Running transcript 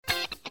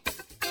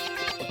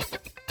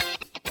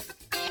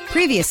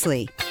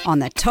Previously on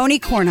the Tony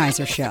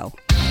Kornheiser Show.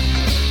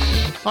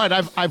 All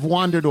right, I've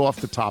wandered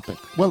off the topic.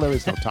 Well, there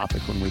is no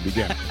topic when we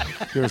begin.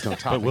 There is no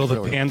topic. But will the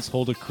really. pants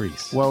hold a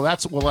crease? Well,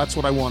 that's what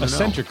I want to know. A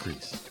center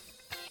crease.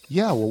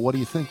 Yeah. Well, what do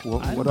you think?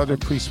 What other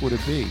crease would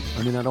it be?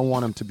 I mean, I don't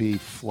want them to be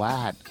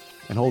flat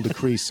and hold a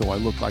crease so I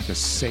look like a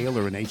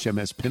sailor in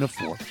HMS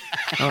Pinafore.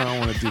 I don't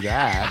want to do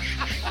that.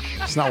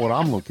 It's not what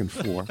I'm looking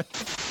for.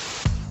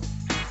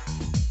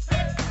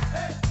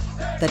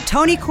 The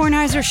Tony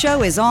Kornheiser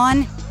Show is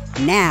on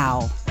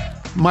now.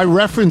 My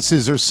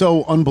references are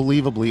so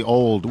unbelievably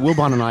old.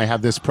 Wilbon and I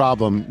have this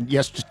problem.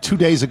 Yes, 2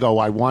 days ago,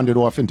 I wandered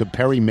off into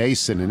Perry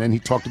Mason, and then he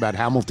talked about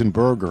Hamilton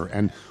Burger,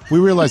 and we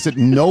realized that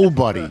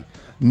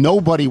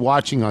nobody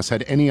watching us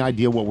had any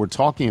idea what we're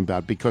talking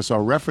about because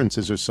our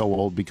references are so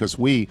old, because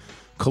we,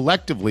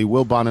 collectively,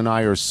 Wilbon and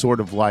I are sort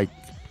of like,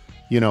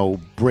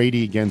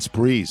 Brady against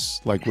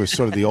Brees, like we're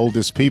sort of the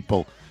oldest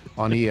people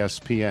on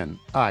ESPN.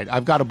 All right,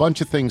 I've got a bunch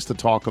of things to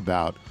talk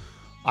about.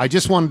 I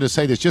just wanted to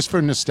say this just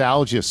for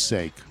nostalgia's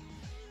sake.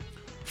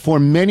 For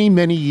many,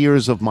 many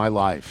years of my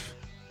life,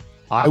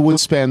 I would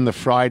spend the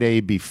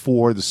Friday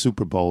before the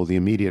Super Bowl, the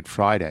immediate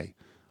Friday,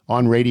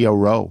 on Radio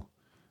Row.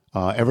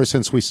 Ever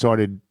since we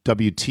started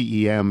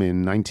WTEM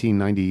in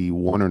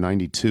 1991 or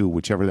 92,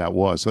 whichever that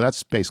was. So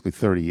that's basically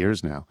 30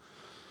 years now.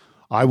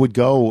 I would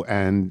go,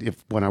 and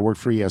when I worked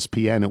for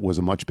ESPN, it was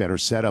a much better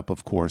setup,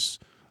 of course.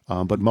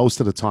 But most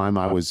of the time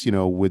I was,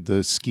 with the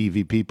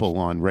skeevy people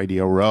on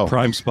Radio Row.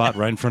 Prime spot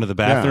right in front of the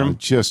bathroom. Yeah,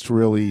 just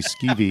really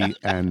skeevy.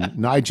 And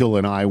Nigel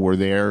and I were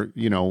there,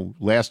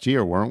 last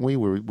year, weren't we?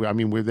 We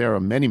were there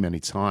many, many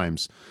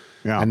times.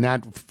 Yeah. And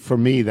that, for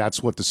me,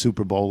 that's what the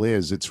Super Bowl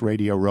is. It's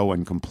Radio Row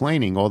and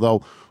complaining.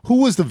 Although, who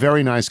was the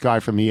very nice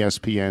guy from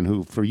ESPN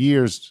who, for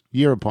years,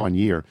 year upon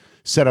year,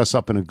 set us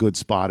up in a good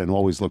spot and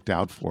always looked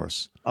out for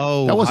us?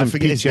 Oh, that wasn't I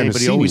forget his name, but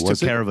he Genesini, always took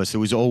care of us. It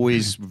was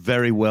always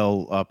very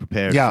well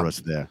prepared for us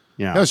there.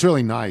 Yeah, that was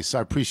really nice.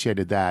 I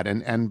appreciated that.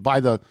 And by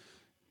the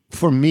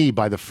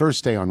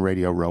first day on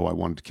Radio Row, I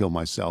wanted to kill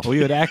myself. Well,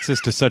 you had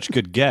access to such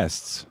good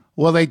guests.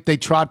 Well, they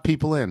trot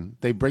people in.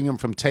 They bring them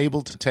from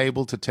table to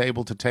table to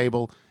table to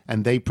table,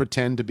 and they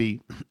pretend to be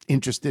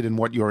interested in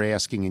what you're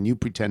asking, and you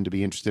pretend to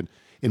be interested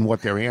in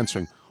what they're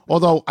answering.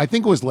 Although, I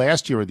think it was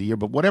last year or the year,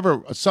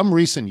 but some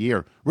recent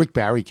year, Rick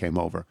Barry came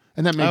over.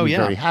 And that made me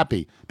very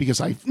happy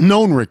because I've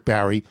known Rick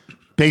Barry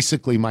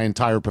basically my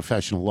entire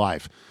professional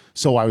life.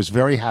 So I was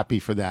very happy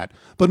for that.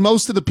 But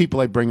most of the people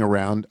I bring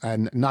around,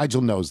 and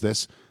Nigel knows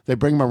this, they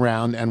bring them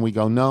around and we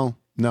go, no,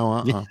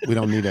 we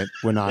don't need it.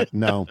 We're not,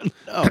 no.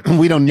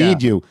 We don't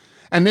need you.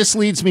 And this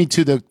leads me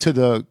to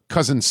the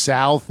Cousin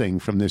Sal thing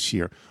from this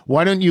year.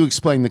 Why don't you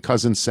explain the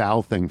Cousin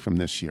Sal thing from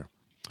this year?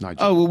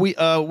 Nigel. Oh,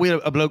 well, we had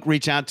a bloke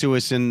reach out to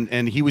us,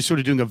 and he was sort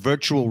of doing a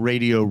virtual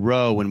Radio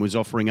Row and was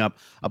offering up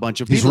a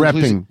bunch of people. He's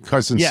repping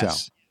Cousin Sal.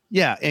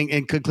 Yeah, and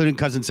including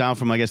Cousin Sal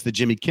from, I guess, the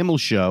Jimmy Kimmel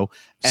Show.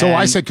 So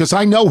I said, because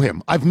I know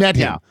him. I've met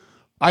him.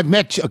 I've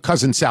met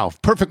Cousin Sal.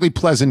 Perfectly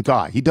pleasant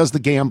guy. He does the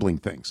gambling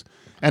things.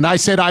 And I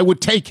said I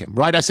would take him,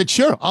 right? I said,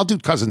 sure, I'll do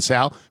Cousin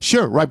Sal.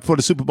 Sure, right before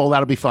the Super Bowl,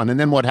 that'll be fun. And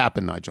then what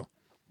happened, Nigel?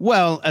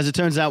 Well, as it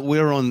turns out,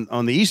 we're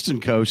on the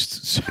Eastern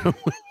Coast, so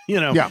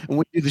and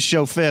we do the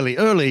show fairly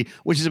early,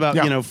 which is about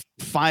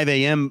 5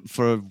 a.m.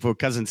 for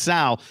Cousin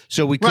Sal.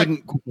 So we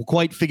couldn't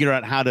quite figure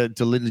out how to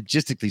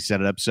logistically set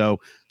it up.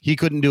 So he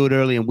couldn't do it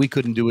early, and we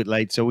couldn't do it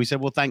late. So we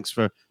said, well, thanks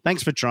for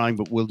trying,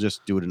 but we'll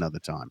just do it another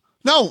time.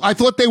 No, I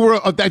thought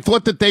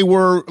that they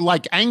were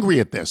like angry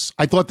at this.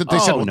 I thought that they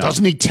said, well, no.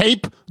 Doesn't he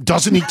tape?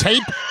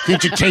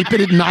 Can't you tape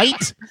it at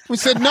night? We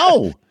said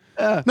no.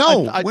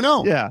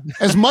 No. Yeah.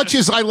 As much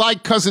as I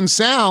like Cousin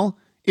Sal,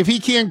 if he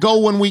can't go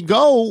when we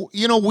go,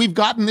 we've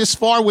gotten this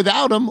far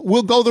without him.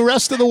 We'll go the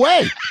rest of the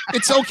way.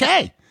 It's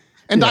okay.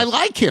 And I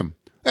like him.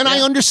 And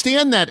I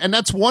understand that. And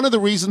that's one of the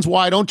reasons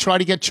why I don't try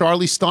to get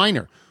Charlie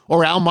Steiner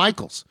or Al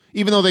Michaels,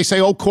 even though they say,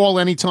 call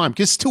anytime.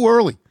 Because it's too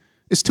early.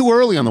 It's too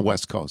early on the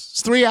West Coast.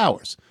 It's 3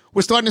 hours.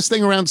 We're starting this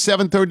thing around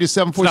 7:30 to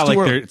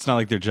 7:40. It's not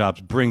like their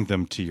jobs bring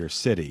them to your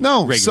city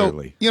So,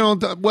 regularly.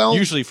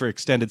 usually for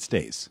extended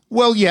stays.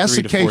 Well, yes,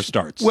 3 to 4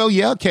 starts. Well,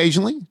 yeah,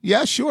 occasionally.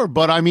 Yeah, sure.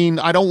 But I mean,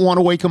 I don't want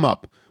to wake them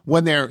up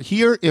when they're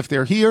here. If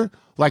they're here,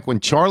 like when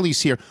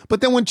Charlie's here.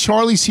 But then when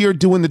Charlie's here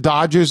doing the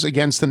Dodgers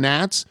against the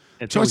Nats,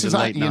 Charlie says,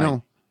 I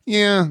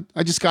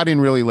just got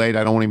in really late.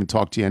 I don't want to even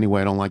talk to you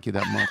anyway. I don't like you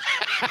that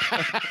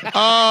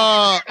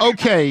much.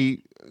 Okay.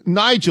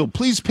 Nigel,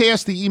 please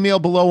pass the email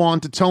below on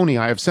to Tony.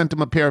 I have sent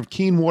him a pair of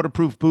Keen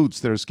waterproof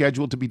boots that are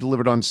scheduled to be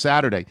delivered on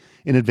Saturday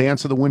in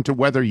advance of the winter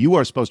weather you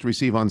are supposed to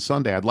receive on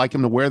Sunday. I'd like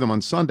him to wear them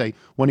on Sunday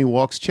when he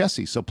walks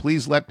Chessie. So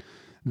please let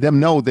them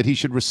know that he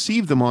should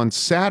receive them on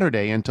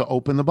Saturday and to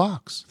open the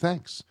box.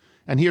 Thanks.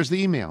 And here's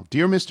the email.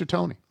 Dear Mr.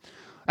 Tony.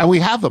 And we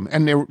have them,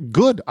 and they're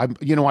good. I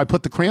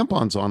put the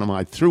crampons on them.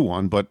 I threw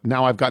one, but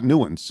now I've got new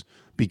ones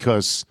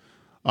because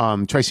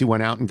Tracy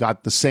went out and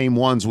got the same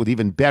ones with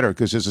even better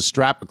because there's a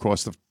strap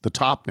across the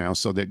top now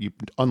so that you're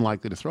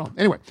unlikely to throw them.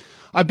 Anyway,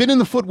 I've been in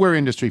the footwear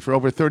industry for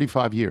over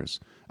 35 years.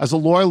 As a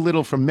loyal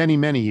little for many,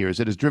 many years,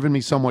 it has driven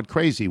me somewhat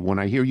crazy when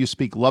I hear you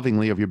speak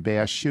lovingly of your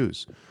Bass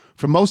shoes.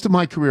 For most of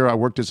my career, I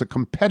worked as a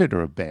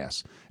competitor of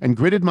Bass and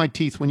gritted my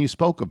teeth when you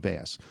spoke of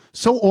Bass.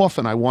 So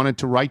often I wanted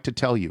to write to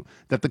tell you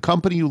that the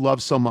company you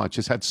love so much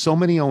has had so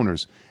many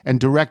owners and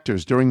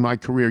directors during my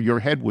career your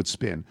head would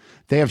spin.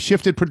 They have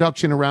shifted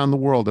production around the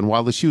world, and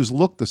while the shoes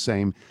look the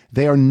same,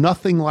 they are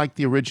nothing like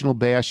the original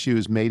Bass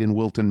shoes made in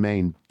Wilton,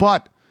 Maine.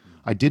 But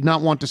I did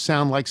not want to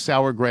sound like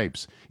sour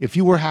grapes. If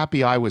you were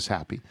happy, I was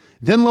happy.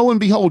 Then, lo and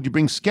behold, you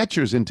bring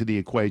Skechers into the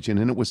equation,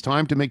 and it was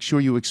time to make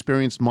sure you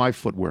experienced my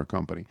footwear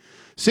company.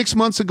 6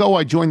 months ago,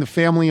 I joined the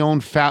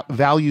family-owned,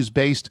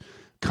 values-based,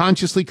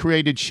 consciously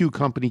created shoe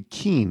company,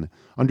 Keen.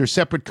 Under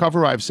separate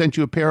cover, I have sent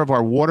you a pair of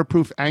our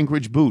waterproof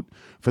Anchorage boot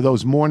for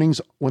those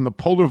mornings when the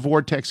polar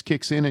vortex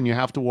kicks in and you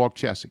have to walk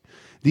chassis.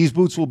 These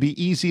boots will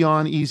be easy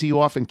on, easy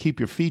off, and keep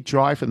your feet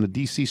dry from the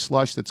DC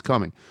slush that's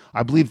coming.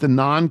 I believe the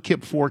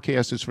non-KIP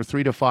forecast is for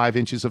 3 to 5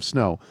 inches of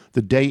snow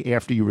the day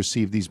after you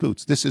receive these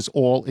boots. This is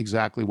all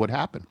exactly what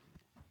happened.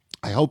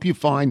 I hope you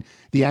find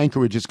the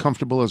Anchorage as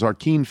comfortable as our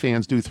Keen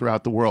fans do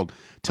throughout the world.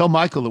 Tell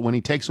Michael that when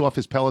he takes off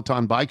his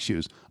Peloton bike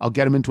shoes, I'll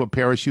get him into a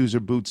pair of shoes or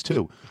boots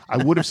too. I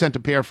would have sent a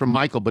pair from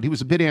Michael, but he was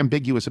a bit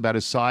ambiguous about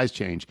his size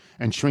change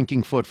and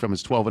shrinking foot from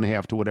his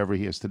 12.5 to whatever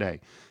he is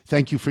today.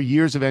 Thank you for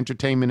years of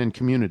entertainment and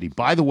community.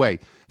 By the way,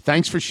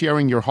 thanks for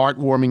sharing your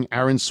heartwarming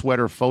Aaron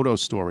sweater photo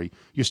story.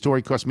 Your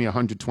story cost me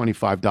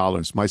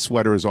 $125. My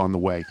sweater is on the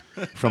way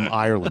from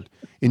Ireland.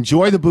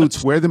 Enjoy the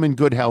boots. Wear them in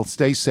good health.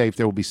 Stay safe.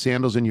 There will be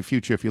sandals in your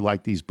future if you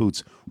like these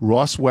boots.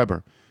 Ross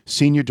Weber,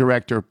 Senior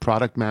Director,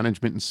 Product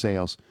Management and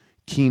Sales,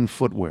 Keen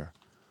Footwear.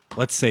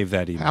 Let's save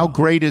that email. How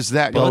great is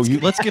that? Well,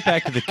 let's get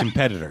back to the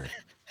competitor.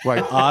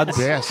 Right. Odds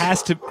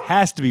has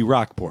to be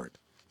Rockport.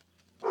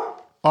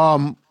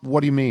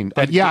 What do you mean?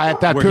 At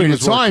that period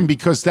of time,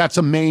 because that's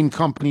a Maine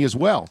company as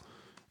well,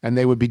 and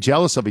they would be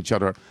jealous of each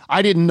other.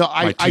 I didn't know.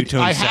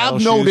 I have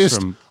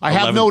noticed. I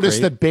have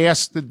noticed that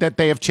Bass that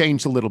they have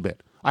changed a little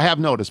bit. I have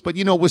noticed, but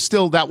it was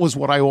still, that was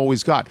what I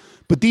always got.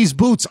 But these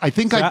boots, I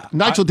think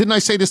Nigel, didn't I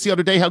say this the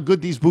other day? How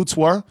good these boots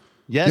were?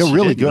 Yes, they're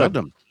really good. Loved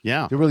them.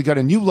 Yeah, they're really good,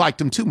 and you liked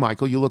them too,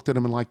 Michael. You looked at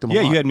them and liked them.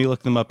 Yeah, a lot. you had me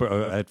look them up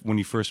when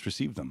you first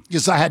received them.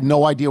 Because I had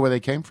no idea where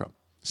they came from.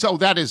 So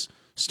that is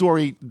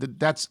story.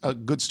 That's a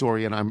good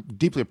story, and I'm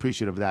deeply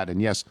appreciative of that.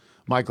 And yes,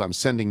 Michael,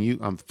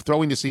 I'm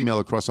throwing this email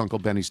across Uncle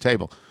Benny's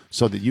table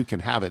so that you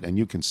can have it and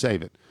you can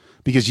save it.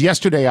 Because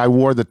yesterday I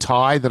wore the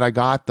tie that I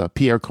got, the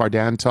Pierre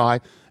Cardin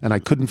tie, and I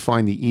couldn't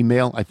find the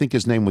email. I think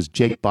his name was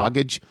Jake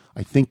Boggage.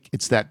 I think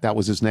it's that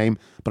was his name,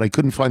 but I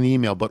couldn't find the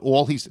email. But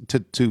all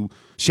to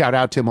shout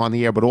out to him on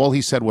the air, but all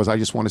he said was, I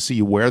just want to see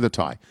you wear the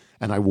tie.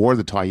 And I wore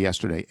the tie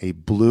yesterday, a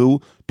blue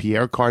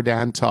Pierre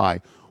Cardin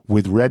tie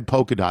with red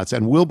polka dots.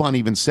 And Wilbon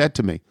even said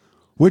to me,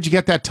 where'd you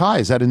get that tie?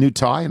 Is that a new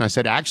tie? And I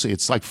said, actually,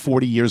 it's like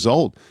 40 years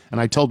old. And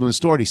I told him the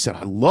story. And he said,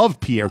 I love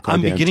Pierre Cardin.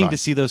 I'm beginning to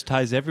see those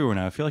ties everywhere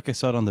now. I feel like I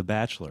saw it on The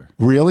Bachelor.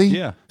 Really?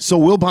 Yeah. So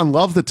Wilbon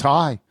loved the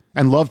tie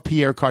and loved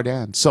Pierre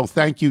Cardin. So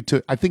thank you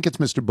to, I think it's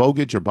Mr.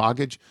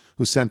 Boggage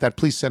who sent that.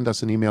 Please send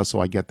us an email so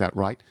I get that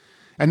right.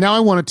 And now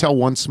I want to tell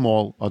one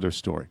small other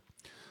story.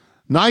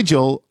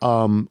 Nigel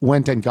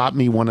went and got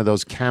me one of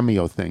those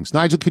Cameo things.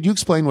 Nigel, could you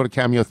explain what a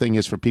Cameo thing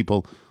is for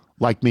people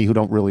like me who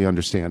don't really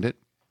understand it?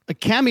 A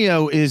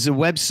Cameo is a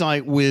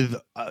website with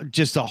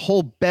just a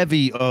whole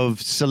bevy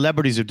of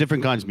celebrities of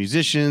different kinds,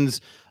 musicians,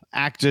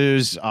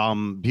 actors,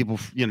 people,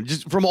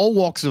 just from all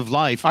walks of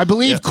life. I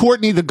believe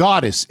Courtney the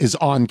Goddess is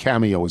on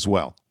Cameo as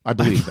well. I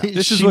believe that.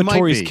 This is what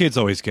Tori's kids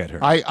always get her.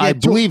 I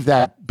believe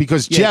that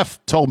because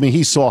Jeff told me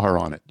he saw her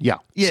on it. Yeah.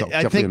 Yeah, so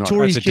I think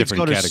Tori's kids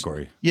go to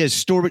category.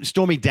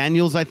 Stormy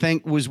Daniels, I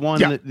think, was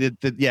one.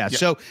 Yeah.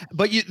 So,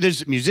 but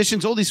there's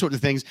musicians, all these sorts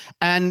of things,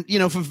 and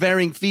for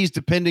varying fees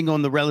depending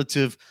on the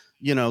relative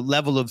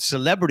level of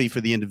celebrity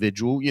for the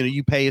individual.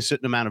 You pay a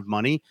certain amount of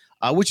money,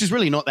 which is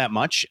really not that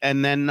much.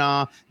 And then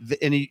and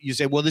you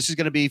say, well, this is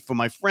going to be for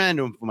my friend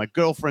or for my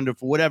girlfriend or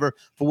for whatever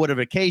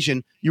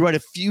occasion. You write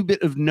a few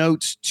bit of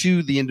notes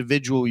to the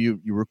individual you're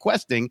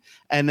requesting,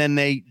 and then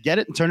they get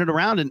it and turn it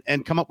around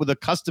and come up with a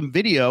custom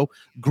video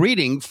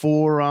greeting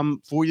for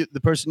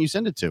the person you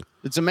send it to.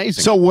 It's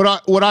amazing. So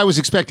what I was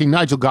expecting,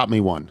 Nigel got me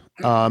one.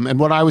 And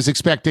what I was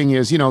expecting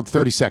is,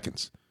 30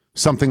 seconds.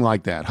 Something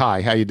like that.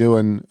 Hi, how you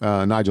doing?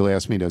 Nigel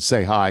asked me to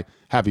say hi,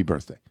 happy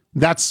birthday.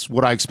 That's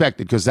what I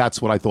expected because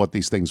that's what I thought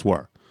these things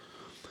were.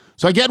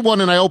 So I get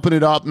one and I open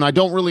it up and I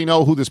don't really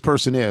know who this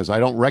person is. I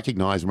don't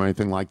recognize him or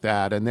anything like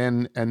that. And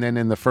then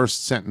in the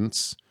first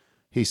sentence,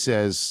 he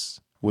says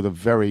with a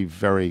very,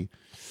 very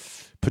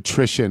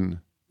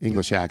patrician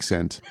English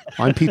accent,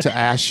 I'm Peter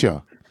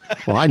Asher.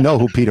 Well, I know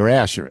who Peter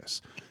Asher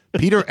is.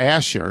 Peter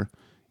Asher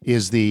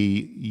is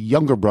the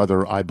younger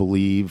brother, I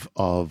believe,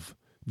 of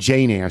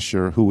Jane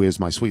Asher, who is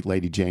My Sweet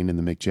Lady Jane in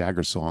the Mick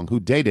Jagger song, who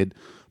dated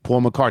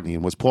Paul McCartney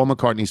and was Paul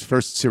McCartney's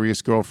first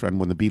serious girlfriend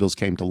when the Beatles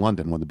came to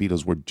London, when the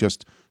Beatles were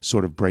just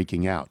sort of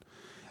breaking out.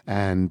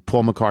 And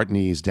Paul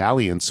McCartney's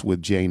dalliance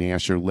with Jane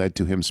Asher led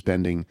to him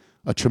spending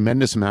a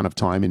tremendous amount of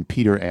time in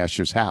Peter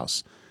Asher's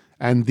house.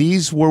 And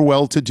these were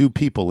well-to-do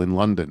people in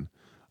London,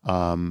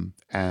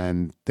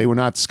 and they were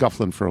not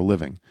scuffling for a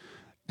living.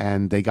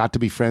 And they got to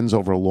be friends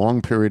over a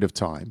long period of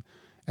time.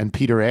 And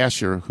Peter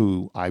Asher,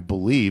 who I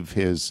believe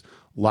his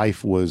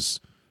life was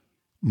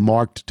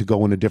marked to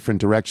go in a different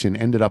direction,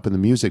 ended up in the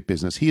music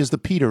business. He is the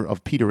Peter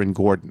of Peter and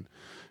Gordon.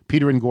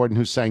 Peter and Gordon,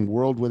 who sang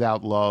World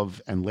Without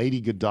Love and Lady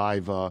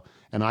Godiva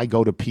and I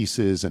Go to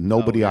Pieces and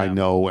Nobody I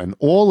Know and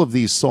all of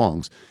these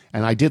songs.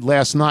 And I did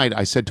last night,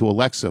 I said to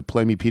Alexa,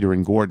 play me Peter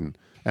and Gordon.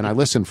 And I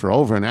listened for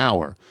over an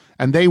hour.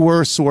 And they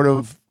were sort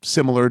of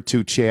similar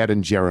to Chad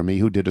and Jeremy,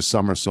 who did a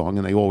summer song,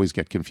 and they always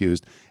get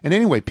confused. And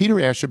anyway, Peter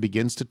Asher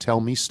begins to tell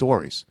me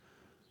stories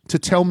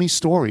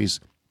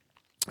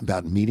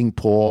about meeting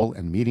Paul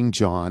and meeting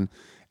John.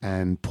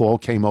 And Paul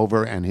came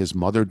over and his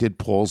mother did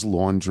Paul's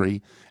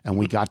laundry, and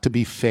we got to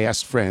be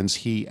fast friends,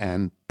 he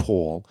and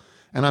Paul.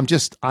 And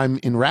I'm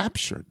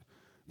enraptured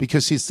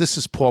because this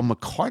is Paul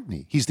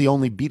McCartney. He's the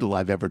only Beatle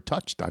I've ever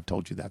touched. I've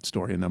told you that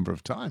story a number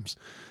of times.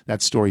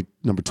 That's story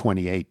number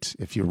 28,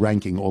 if you're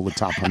ranking all the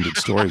top 100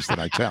 stories that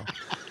I tell.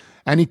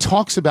 And he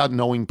talks about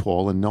knowing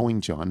Paul and knowing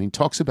John. And he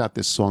talks about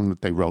this song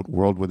that they wrote,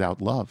 World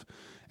Without Love.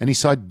 And he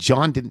said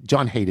John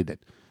hated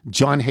it.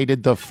 John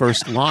hated the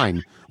first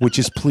line, which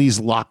is please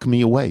lock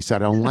me away.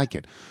 Said I don't like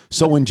it.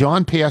 So when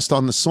John passed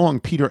on the song,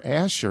 Peter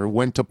Asher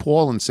went to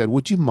Paul and said,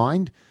 would you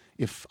mind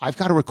if I've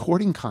got a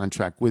recording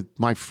contract with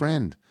my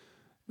friend,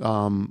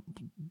 Gordon,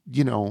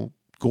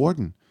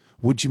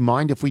 would you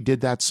mind if we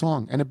did that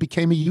song? And it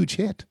became a huge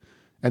hit.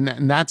 And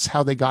that's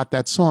how they got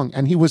that song.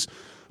 And he was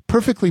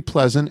perfectly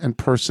pleasant and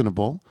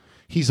personable.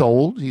 He's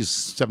old. He's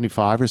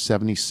 75 or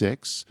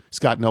 76. He's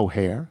got no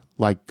hair.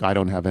 Like I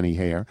don't have any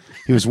hair.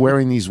 He was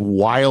wearing these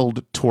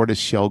wild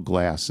tortoiseshell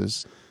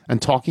glasses and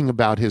talking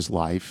about his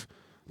life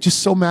just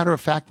so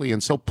matter-of-factly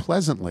and so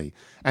pleasantly.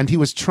 And he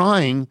was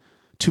trying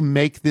to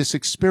make this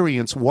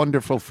experience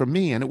wonderful for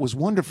me, and it was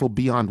wonderful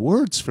beyond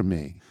words for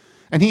me.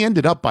 And he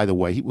ended up, by the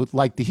way,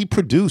 he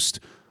produced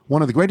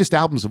one of the greatest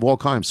albums of all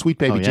time, Sweet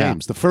Baby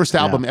James, the first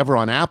album ever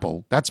on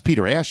Apple. That's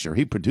Peter Asher.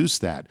 He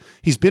produced that.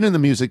 He's been in the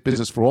music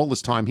business for all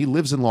this time. He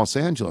lives in Los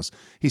Angeles.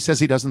 He says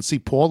he doesn't see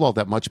Paul all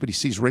that much, but he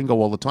sees Ringo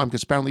all the time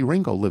because apparently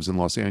Ringo lives in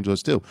Los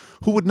Angeles too.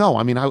 Who would know?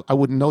 I mean, I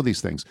wouldn't know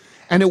these things.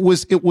 And it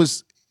was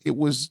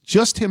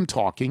just him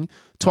talking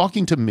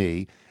to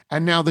me.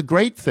 And now the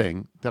great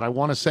thing that I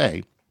want to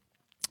say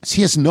is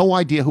he has no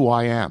idea who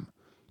I am.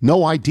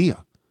 No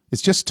idea.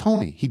 It's just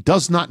Tony. He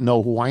does not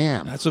know who I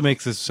am. That's what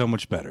makes this so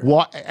much better.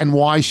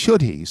 Why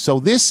should he?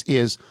 So this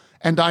is,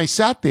 and I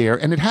sat there,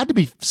 and it had to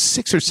be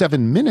 6 or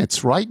 7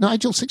 minutes, right,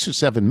 Nigel? 6 or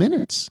 7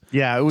 minutes.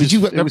 Yeah, it was.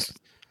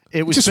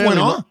 It was just went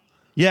on.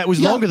 Yeah, it was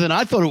longer than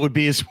I thought it would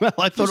be as well.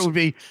 I thought it would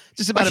be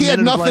just about a minute. He had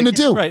nothing to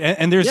do. Right,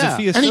 and there's a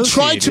fee associated. And he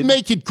tried to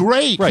make it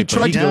great. Right,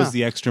 but he goes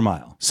the extra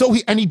mile. So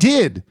he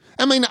did.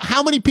 I mean,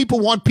 how many people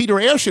want Peter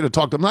Asher to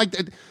talk to them? Like,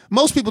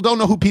 most people don't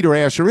know who Peter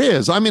Asher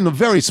is. I'm in a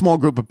very small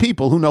group of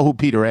people who know who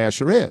Peter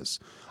Asher is.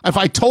 If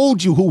I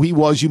told you who he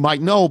was, you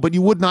might know, but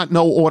you would not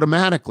know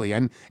automatically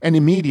and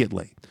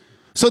immediately.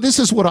 So this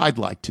is what I'd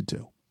like to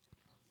do.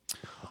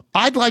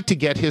 I'd like to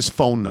get his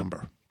phone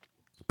number,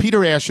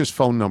 Peter Asher's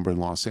phone number in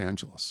Los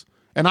Angeles.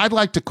 And I'd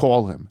like to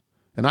call him.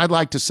 And I'd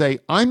like to say,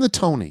 I'm the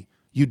Tony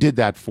you did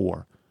that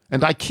for.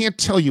 And I can't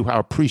tell you how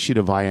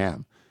appreciative I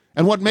am.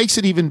 And what makes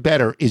it even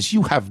better is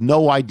you have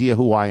no idea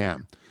who I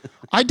am.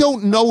 I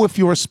don't know if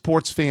you're a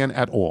sports fan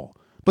at all,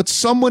 but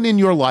someone in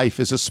your life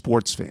is a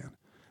sports fan.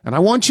 And I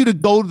want you to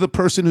go to the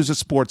person who's a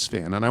sports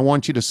fan, and I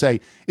want you to say,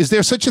 is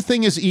there such a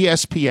thing as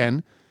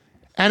ESPN?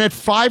 And at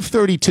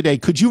 5:30 today,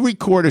 could you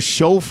record a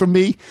show for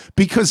me?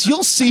 Because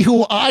you'll see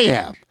who I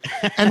am.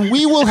 And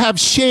we will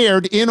have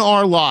shared in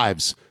our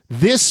lives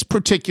this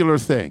particular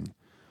thing.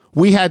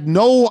 We had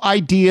no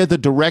idea the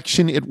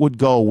direction it would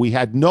go. We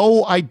had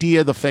no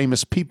idea the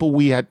famous people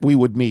we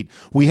would meet.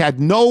 We had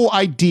no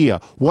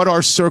idea what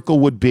our circle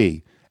would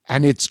be.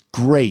 And it's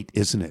great,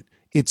 isn't it?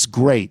 It's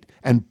great.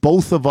 And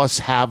both of us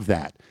have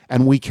that.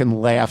 And we can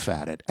laugh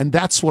at it. And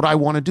that's what I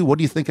want to do. What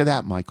do you think of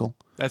that, Michael?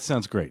 That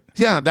sounds great.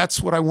 Yeah,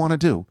 that's what I want to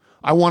do.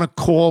 I want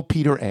to call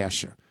Peter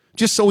Asher.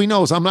 Just so he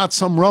knows I'm not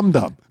some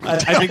rum-dum. I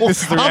think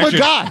this is the reaction. I'm a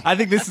guy. I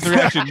think this is the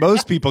reaction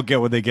most people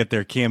get when they get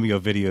their Cameo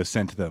video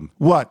sent to them.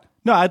 What?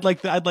 No, I'd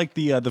like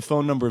the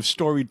phone number of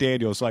Stormy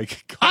Daniels.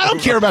 Like, I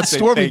don't care about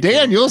Stormy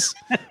Daniels.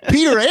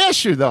 Peter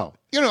Asher, though.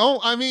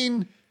 I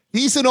mean,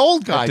 he's an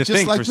old guy. To just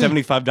think, like for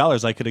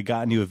 $75, I could have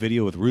gotten you a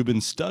video with Ruben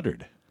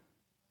Studdard.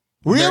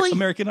 Really?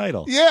 American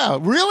Idol. Yeah,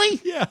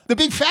 really? Yeah. The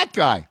big fat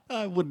guy.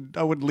 I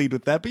wouldn't lead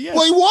with that, but yeah.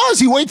 Well, he was.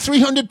 He weighed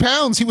 300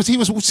 pounds. He was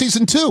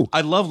season 2.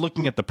 I love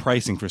looking at the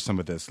pricing for some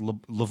of this.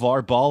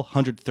 LeVar Ball,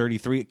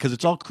 133, because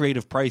it's all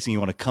creative pricing. You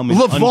want to come in.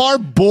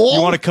 LeVar Ball?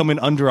 You want to come in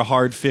under a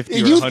hard 50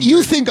 or 100.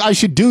 You think I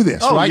should do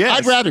this, right? Yes.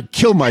 I'd rather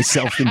kill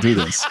myself than do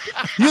this.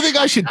 You think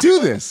I should do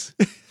this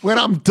when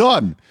I'm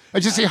done?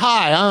 I just say,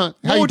 hi,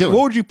 how you doing?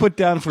 What would you put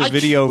down for a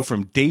video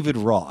from David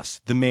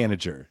Ross, the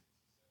manager?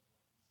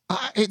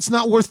 It's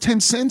not worth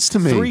 10 cents to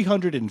me.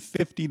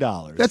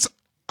 $350.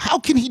 How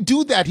can he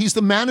do that? He's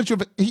the manager of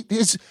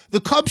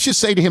the Cubs should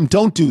say to him,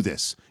 don't do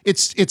this.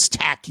 It's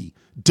tacky.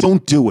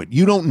 Don't do it.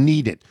 You don't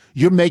need it.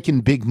 You're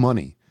making big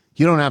money.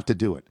 You don't have to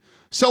do it.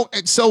 So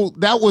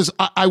that was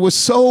I was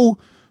so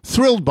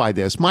thrilled by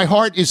this. My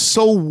heart is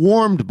so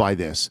warmed by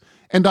this.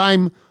 And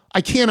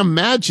I can't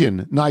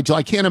imagine, Nigel,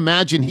 I can't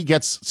imagine he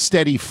gets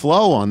steady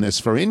flow on this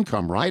for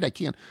income, right?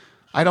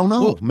 I don't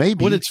know. Well,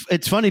 maybe. Well,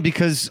 it's funny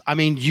because, I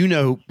mean,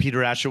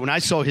 Peter Asher. When I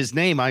saw his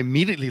name, I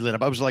immediately lit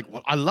up. I was like,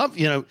 well, I love,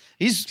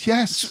 he's...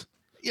 Yes.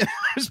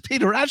 It's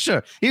Peter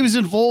Asher. He was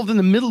involved in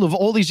the middle of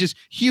all these just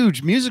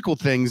huge musical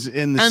things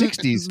in the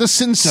 60s. The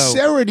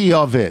sincerity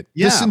of it.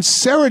 Yeah. The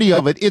sincerity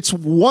of it. It's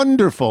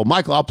wonderful.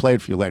 Michael, I'll play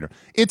it for you later.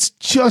 It's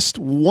just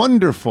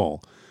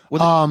wonderful.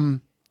 Well,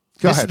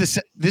 Go ahead. This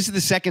is the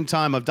second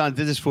time I've did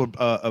this for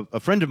a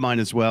friend of mine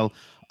as well.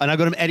 And I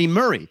got him Eddie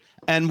Murray.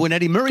 And when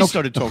Eddie Murray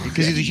started talking,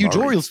 because he's a huge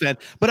Orioles fan,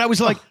 but I was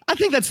like, I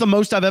think that's the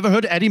most I've ever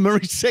heard Eddie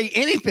Murray say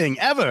anything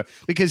ever,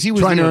 because he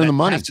was trying to earn the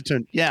money.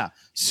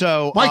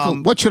 So,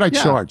 Michael, what should I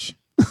charge?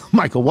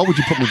 Michael, what would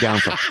you put me down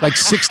for? Like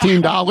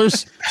 $16?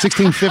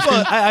 $16.50?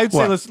 Well, I'd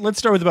say let's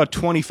start with about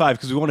 25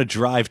 because we want to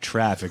drive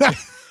traffic.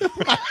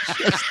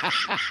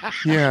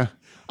 Yeah.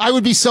 I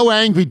would be so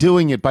angry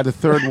doing it by the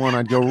third one.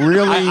 I'd go,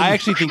 really? I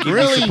actually think you'd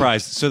be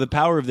surprised. So the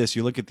power of this,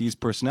 you look at these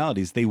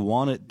personalities, they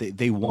want it.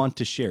 They want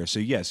to share. So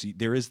yes,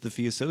 there is the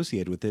fee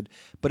associated with it,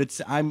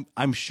 but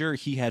I'm sure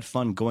he had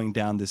fun going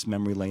down this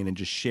memory lane and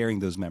just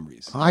sharing those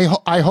memories.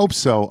 I hope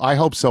so. I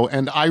hope so.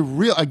 And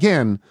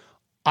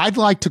I'd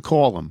like to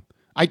call him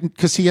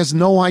because he has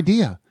no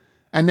idea.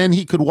 And then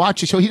he could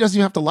watch a show. He doesn't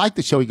even have to like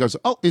the show. He goes,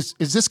 oh, is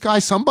this guy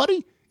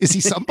somebody? Is he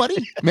somebody?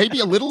 Maybe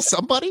a little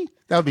somebody?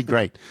 That would be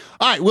great.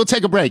 All right, we'll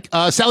take a break.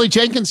 Sally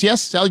Jenkins,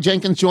 yes? Sally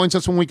Jenkins joins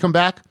us when we come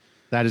back.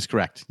 That is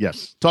correct,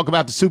 yes. Talk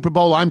about the Super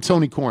Bowl. I'm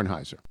Tony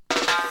Kornheiser.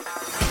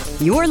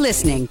 You're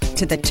listening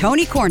to The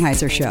Tony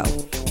Kornheiser Show.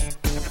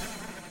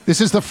 This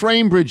is the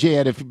FrameBridge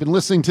ad. If you've been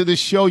listening to this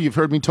show, you've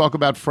heard me talk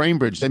about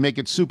FrameBridge. They make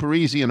it super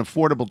easy and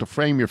affordable to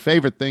frame your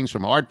favorite things,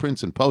 from art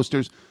prints and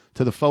posters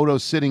to the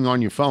photos sitting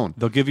on your phone.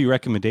 They'll give you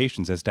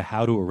recommendations as to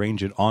how to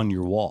arrange it on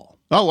your wall.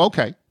 Oh,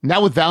 okay.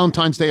 Now with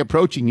Valentine's Day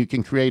approaching, you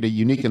can create a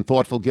unique and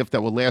thoughtful gift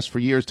that will last for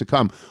years to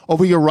come.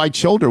 Over your right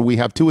shoulder, we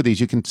have two of these.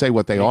 You can say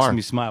what they are. Makes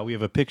me smile. We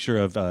have a picture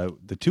of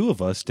the two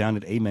of us down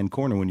at Amen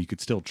Corner when you could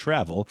still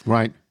travel.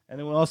 Right. And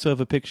then we'll also have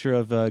a picture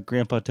of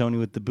Grandpa Tony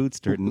with the boots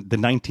dirt in the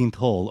 19th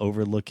hole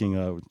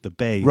overlooking the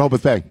bay.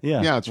 Rehoboth Bay.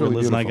 Yeah, it's really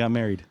Liz beautiful. and I got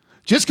married.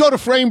 Just go to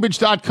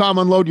framebridge.com,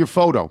 unload your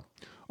photo.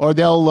 Or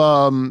they'll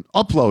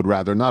upload,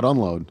 rather, not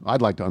unload.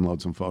 I'd like to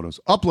unload some photos.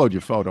 Upload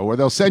your photo, or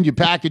they'll send you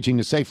packaging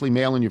to safely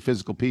mail in your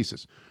physical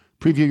pieces.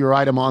 Preview your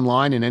item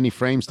online in any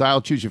frame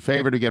style. Choose your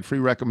favorite to get free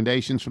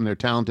recommendations from their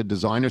talented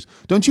designers.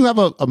 Don't you have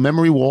a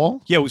memory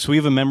wall? Yeah, so we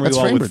have a memory That's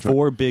wall with FrameBridge,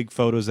 4 big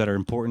photos that are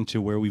important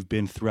to where we've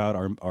been throughout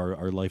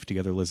our life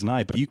together, Liz and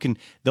I. But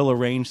they'll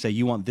arrange, say,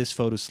 you want this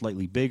photo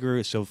slightly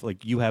bigger. So if,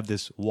 like, you have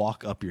this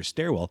walk up your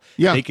stairwell,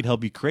 they could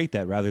help you create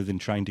that rather than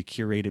trying to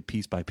curate it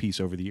piece by piece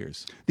over the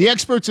years. The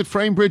experts at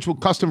FrameBridge will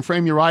custom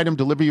frame your item,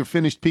 deliver your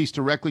finished piece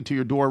directly to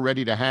your door,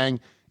 ready to hang.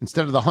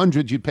 Instead of the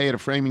hundreds you'd pay at a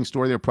framing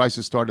store, their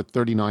prices start at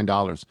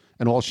 $39,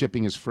 and all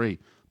shipping is free.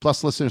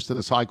 Plus, listeners to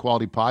this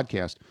high-quality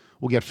podcast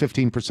will get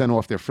 15%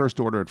 off their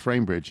first order at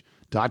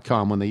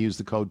framebridge.com when they use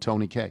the code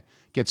TONYK.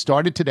 Get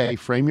started today.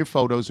 Frame your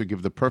photos or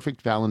give the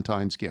perfect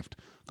Valentine's gift.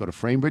 Go to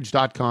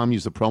framebridge.com,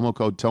 use the promo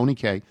code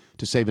TONYK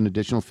to save an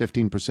additional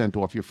 15%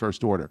 off your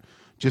first order.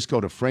 Just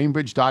go to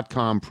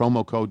framebridge.com,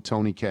 promo code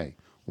TONYK.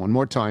 One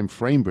more time,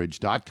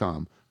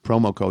 framebridge.com,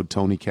 promo code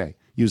TONYK.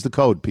 Use the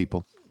code,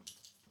 people.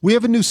 We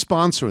have a new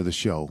sponsor of the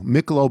show,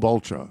 Michelob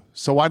Ultra,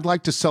 so I'd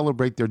like to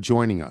celebrate their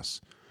joining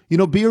us. You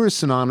know, beer is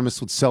synonymous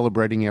with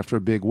celebrating after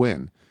a big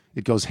win.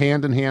 It goes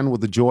hand in hand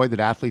with the joy that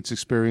athletes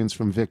experience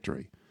from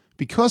victory.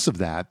 Because of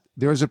that,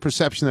 there is a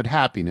perception that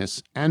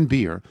happiness and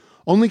beer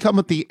only come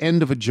at the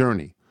end of a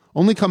journey,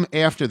 only come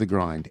after the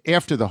grind,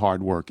 after the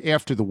hard work,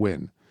 after the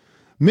win.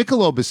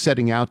 Michelob is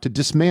setting out to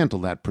dismantle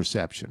that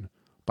perception.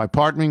 By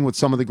partnering with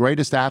some of the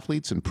greatest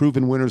athletes and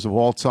proven winners of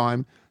all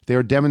time, they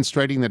are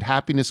demonstrating that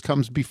happiness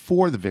comes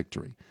before the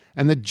victory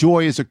and that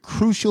joy is a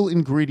crucial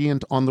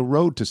ingredient on the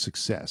road to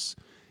success.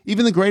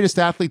 Even the greatest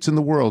athletes in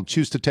the world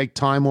choose to take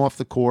time off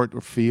the court or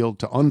field,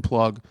 to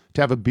unplug,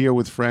 to have a beer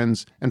with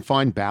friends, and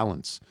find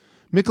balance.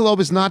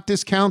 Michelob is not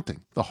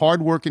discounting the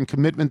hard work and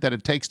commitment that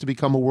it takes to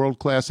become a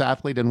world-class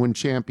athlete and win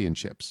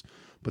championships,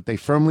 but they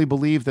firmly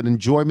believe that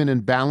enjoyment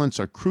and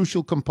balance are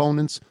crucial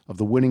components of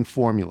the winning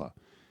formula.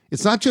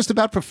 It's not just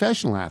about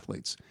professional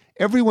athletes.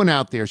 Everyone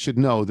out there should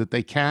know that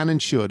they can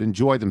and should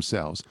enjoy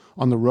themselves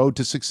on the road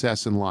to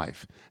success in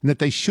life, and that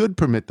they should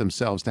permit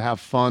themselves to have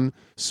fun,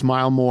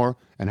 smile more,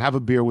 and have a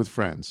beer with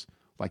friends,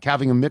 like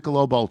having a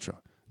Michelob Ultra,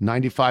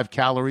 95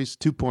 calories,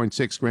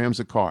 2.6 grams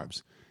of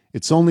carbs.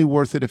 It's only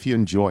worth it if you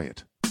enjoy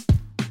it.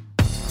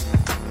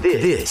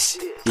 This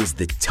is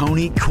the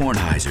Tony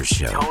Kornheiser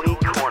Show. Tony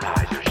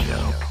Kornheiser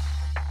Show.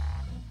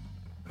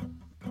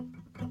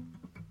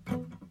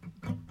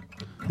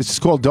 This is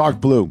called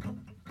Dark Blue.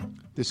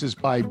 This is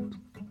by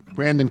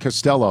Brandon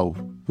Costello,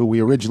 who we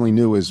originally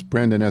knew as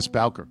Brandon S.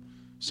 Bowker,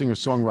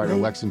 singer-songwriter,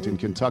 Lexington,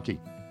 Kentucky.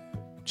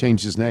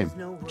 Changed his name.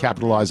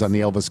 Capitalized on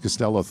the Elvis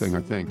Costello thing,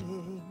 I think.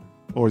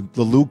 Or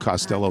the Lou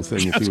Costello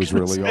thing if he was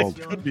really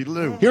old. Could be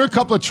Lou. Here are a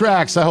couple of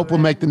tracks I hope will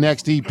make the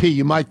next EP.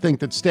 You might think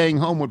that staying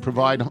home would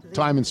provide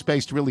time and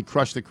space to really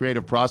crush the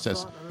creative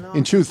process.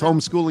 In truth,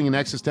 homeschooling and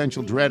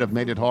existential dread have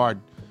made it hard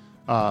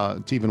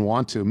to even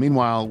want to.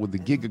 Meanwhile, with the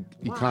gig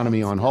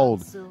economy on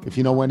hold, if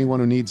you know anyone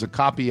who needs a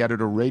copy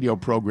editor, radio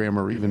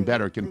programmer, or even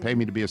better, can pay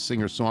me to be a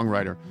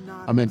singer-songwriter,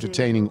 I'm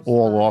entertaining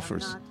all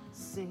offers.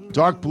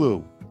 Dark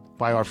Blue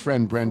by our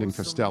friend Brendan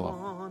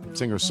Costello,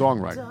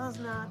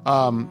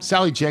 singer-songwriter.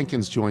 Sally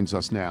Jenkins joins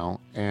us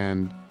now,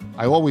 and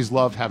I always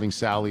love having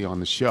Sally on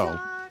the show.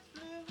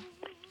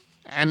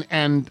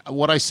 And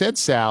what I said,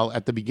 Sal,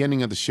 at the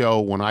beginning of the show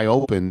when I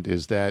opened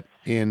is that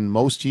in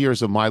most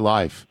years of my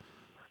life,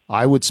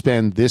 I would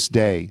spend this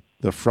day,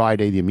 the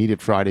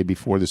immediate Friday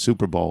before the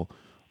Super Bowl,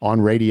 on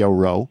Radio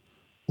Row,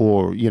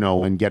 or,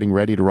 and getting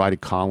ready to write a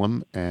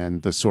column,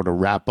 and the sort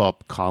of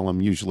wrap-up column,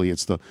 usually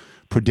it's the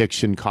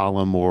prediction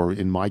column, or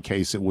in my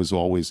case, it was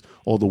always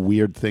all the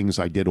weird things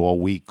I did all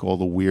week, all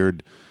the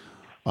weird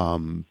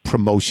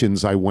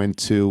promotions I went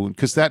to,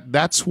 because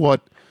that's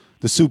what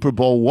the Super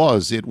Bowl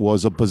was. It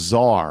was a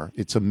bazaar.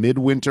 It's a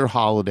midwinter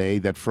holiday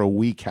that for a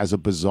week has a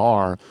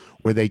bazaar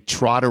where they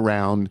trot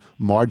around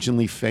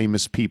marginally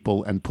famous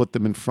people and put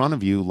them in front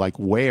of you like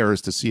wares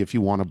to see if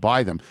you want to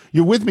buy them.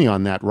 You're with me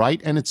on that,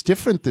 right? And it's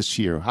different this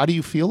year. How do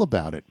you feel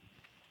about it?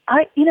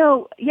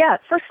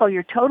 First of all,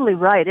 you're totally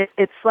right.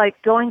 It's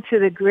like going to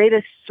the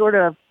greatest sort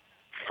of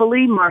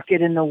flea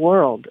market in the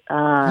world.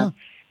 I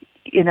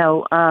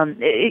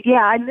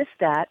miss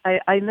that.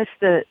 I miss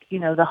the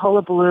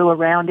hullabaloo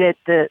around it.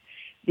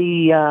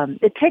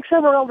 It takes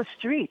over all the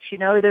streets.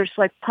 There's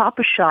like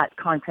Pop-A-Shot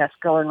contests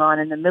going on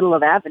in the middle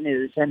of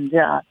avenues, and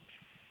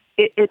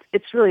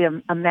it's really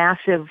a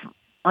massive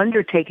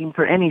undertaking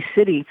for any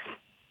city.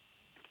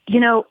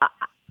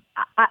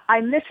 I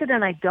miss it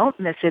and I don't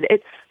miss it.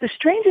 It's the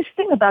strangest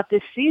thing about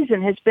this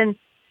season has been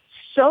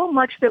so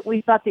much that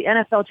we thought the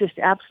NFL just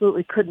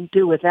absolutely couldn't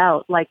do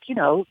without, like,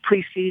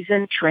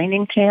 preseason,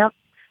 training camp,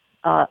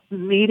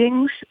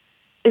 meetings.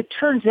 It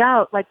turns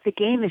out like the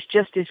game is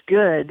just as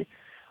good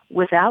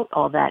without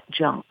all that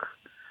junk.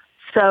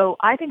 So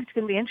I think it's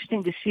going to be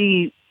interesting to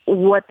see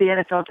what the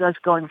NFL does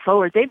going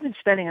forward. They've been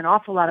spending an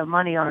awful lot of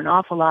money on an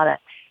awful lot of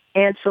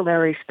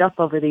ancillary stuff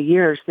over the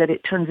years that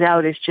it turns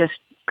out is just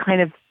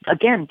kind of,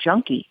 again,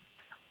 junky.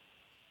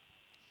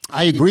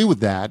 I agree with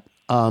that.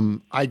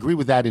 I agree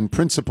with that in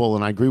principle,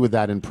 and I agree with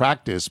that in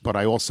practice, but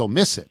I also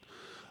miss it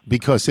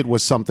because it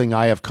was something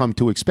I have come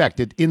to expect.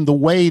 It in the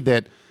way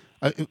that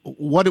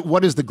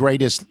what is the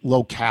greatest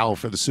locale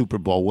for the Super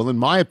Bowl? Well, in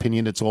my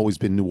opinion, it's always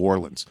been New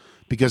Orleans,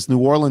 because New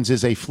Orleans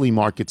is a flea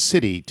market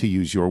city, to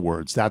use your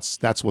words.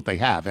 That's what they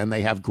have, and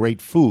they have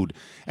great food,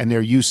 and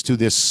they're used to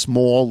this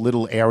small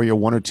little area,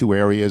 one or two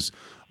areas,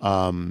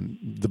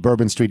 the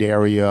Bourbon Street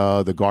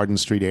area, the Garden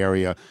Street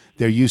area.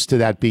 They're used to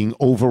that being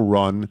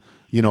overrun,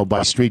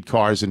 by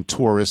streetcars and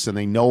tourists, and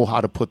they know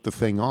how to put the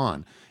thing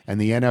on. And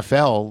the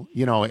NFL,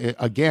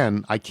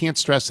 again, I can't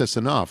stress this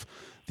enough.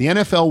 The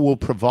NFL will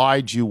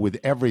provide you with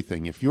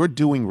everything. If you're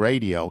doing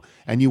radio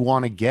and you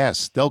want a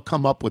guest, they'll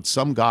come up with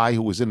some guy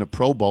who was in the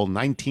Pro Bowl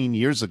 19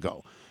 years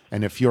ago.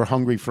 And if you're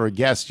hungry for a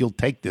guest, you'll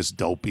take this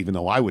dope, even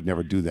though I would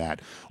never do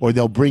that. Or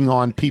they'll bring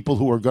on people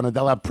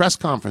they'll have press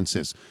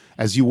conferences.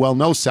 As you well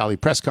know, Sally,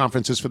 press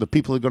conferences for the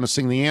people who are going to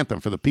sing the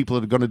anthem, for the people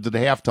that are going to do the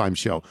halftime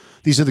show.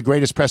 These are the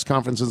greatest press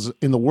conferences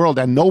in the world,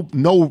 and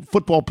no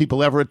football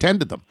people ever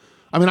attended them.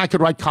 I mean, I could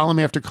write column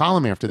after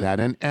that,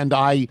 and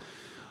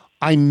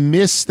I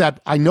miss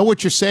that. I know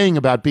what you're saying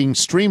about being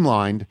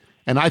streamlined,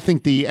 and I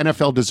think the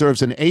NFL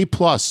deserves an A+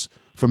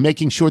 for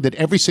making sure that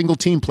every single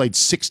team played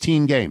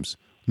 16 games.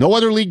 No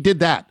other league did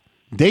that.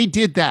 They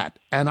did that,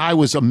 and I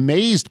was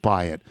amazed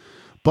by it.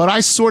 But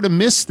I sort of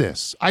miss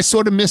this. I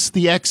sort of miss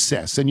the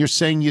excess, and you're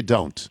saying you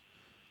don't.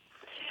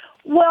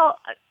 Well,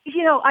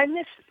 I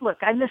miss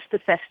the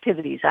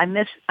festivities. I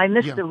miss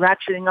the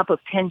ratcheting up of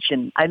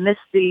tension. I miss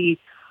the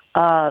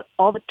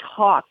all the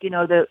talk,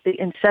 the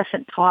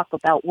incessant talk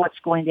about what's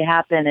going to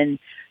happen, and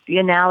the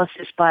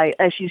analysis by,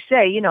 as you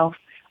say,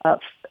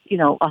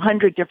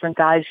 100 different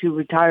guys who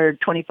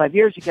retired 25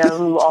 years ago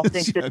who all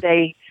think that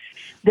they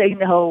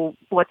know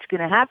what's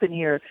going to happen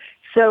here.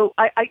 So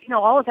I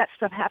all of that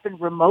stuff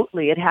happened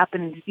remotely. It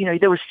happened,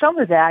 there was some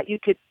of that. You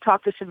could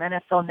talk to some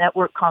NFL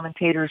Network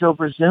commentators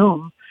over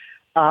Zoom,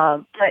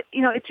 but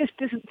it just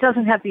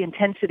doesn't have the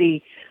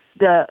intensity.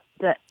 The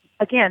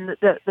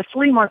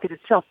flea market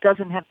itself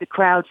doesn't have the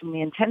crowds and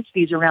the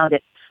intensities around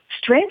it.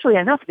 Strangely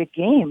enough, the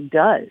game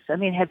does. I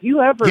mean, have you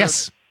ever?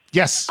 Yes.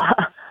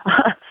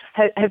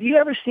 Have you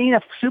ever seen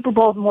a Super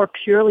Bowl more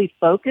purely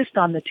focused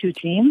on the two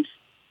teams?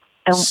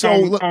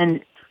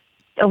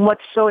 And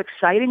what's so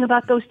exciting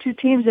about those two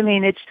teams? I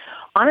mean, it's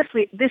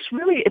honestly,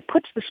 it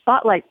puts the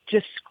spotlight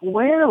just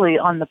squarely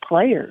on the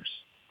players.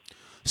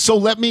 So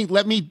let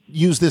me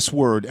use this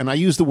word, and I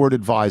use the word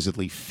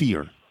advisedly,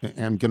 fear.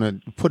 I'm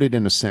going to put it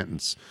in a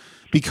sentence.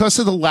 Because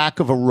of the lack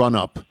of a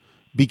run-up,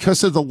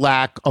 because of the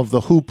lack of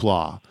the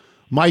hoopla,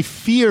 my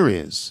fear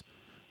is,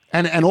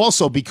 and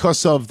also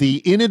because of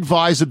the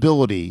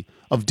inadvisability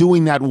of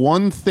doing that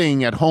one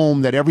thing at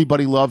home that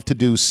everybody loved to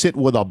do, sit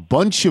with a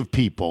bunch of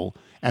people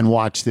and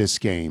watch this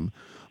game.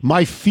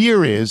 My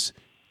fear is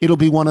it'll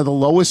be one of the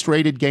lowest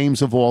rated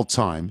games of all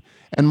time.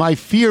 And my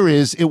fear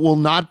is it will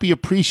not be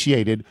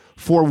appreciated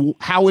for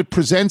how it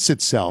presents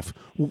itself,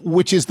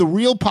 which is the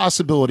real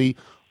possibility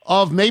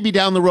of maybe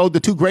down the road the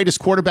two greatest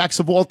quarterbacks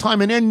of all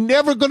time. And they're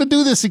never going to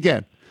do this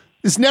again.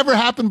 This never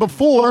happened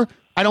before,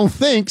 I don't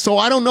think. So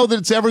I don't know that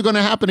it's ever going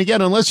to happen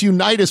again unless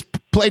Unitas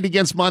played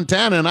against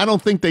Montana, and I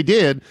don't think they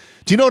did.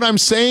 Do you know what I'm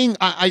saying?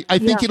 I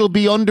think it'll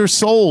be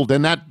undersold,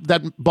 and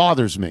that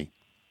bothers me.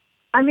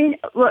 I mean,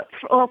 look,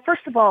 well,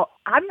 first of all,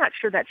 I'm not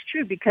sure that's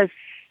true because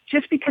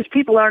just because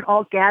people aren't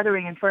all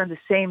gathering in front of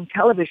the same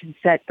television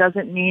set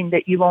doesn't mean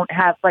that you won't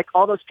have, like,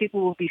 all those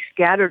people will be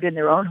scattered in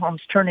their own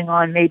homes turning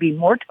on maybe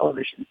more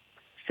television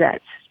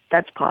sets.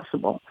 That's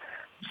possible.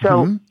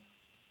 So,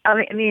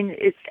 I mean,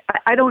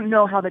 I don't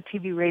know how the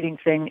TV rating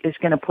thing is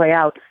going to play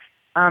out.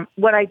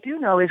 What I do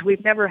know is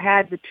we've never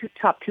had the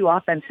top two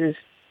offenses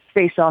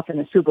face off in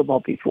the Super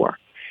Bowl before.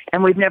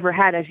 And we've never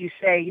had, as you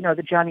say,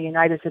 the Johnny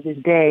Unitas of his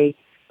day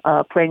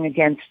playing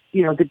against,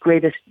 the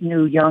greatest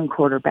new young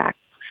quarterback.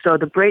 So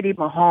the Brady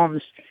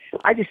Mahomes,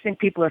 I just think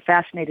people are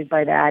fascinated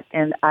by that.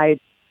 And I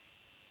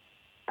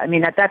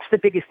mean, that's the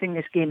biggest thing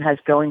this game has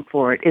going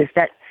for it is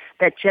that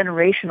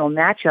generational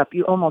matchup.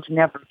 You almost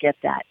never get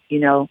that,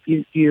 you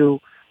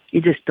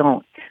just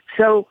don't.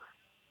 So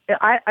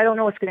I don't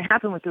know what's going to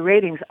happen with the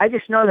ratings. I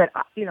just know that,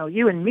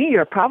 you and me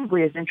are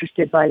probably as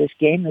interested by this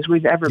game as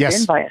we've ever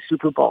been by a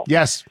Super Bowl.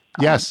 Yes.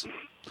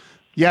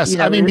 Yes,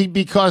 I mean,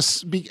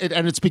 because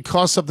it's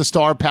because of the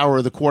star power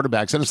of the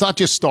quarterbacks. And it's not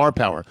just star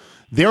power.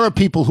 There are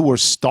people who are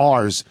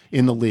stars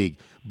in the league,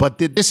 but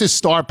this is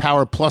star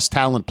power plus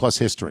talent plus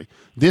history.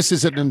 This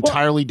is an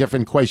entirely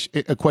different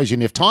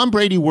equation. If Tom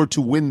Brady were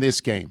to win this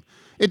game,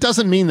 it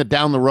doesn't mean that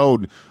down the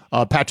road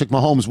Patrick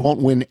Mahomes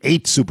won't win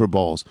 8 Super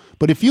Bowls.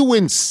 But if you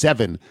win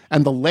 7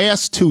 and the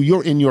last 2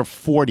 you're in your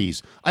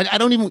 40s,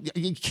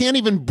 you can't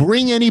even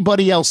bring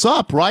anybody else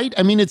up, right?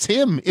 I mean, it's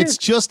him. It's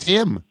just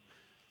him.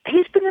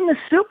 He's been in the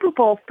Super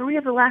Bowl 3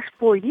 of the last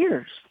 4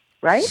 years,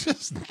 right?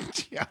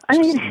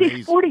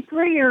 He's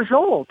 43 years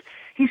old.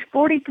 He's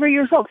 43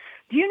 years old.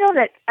 Do you know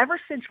that ever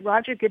since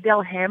Roger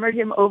Goodell hammered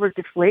him over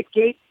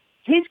Deflategate,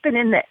 he's been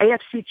in the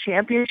AFC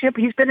Championship.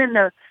 He's been in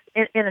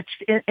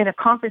a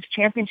conference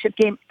championship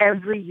game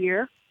every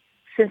year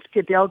since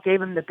Goodell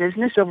gave him the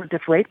business over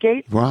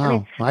Deflategate.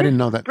 Wow, I didn't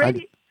know that.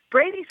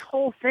 Brady's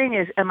whole thing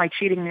is, am I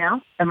cheating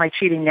now? Am I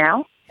cheating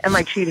now? Am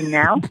I cheating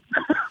now?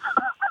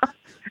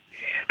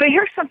 But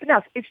here's something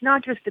else. It's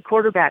not just the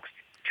quarterbacks.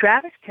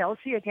 Travis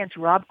Kelce against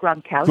Rob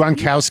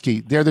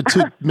Gronkowski. They're the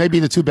two, maybe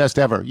the two best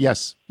ever.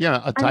 Yes.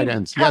 Yeah, tight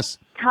ends. Yes.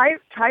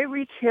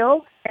 Tyreek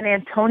Hill and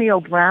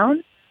Antonio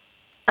Brown.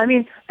 I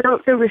mean,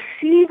 the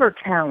receiver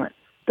talent,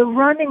 the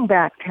running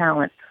back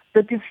talent,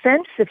 the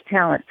defensive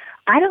talent.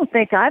 I don't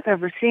think I've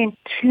ever seen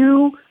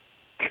 2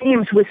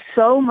 teams with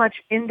so much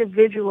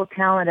individual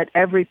talent at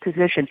every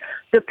position.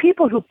 The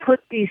people who put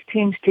these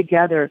teams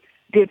together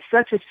did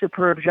such a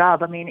superb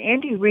job. I mean,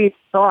 Andy Reid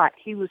thought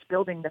he was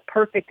building the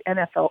perfect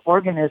NFL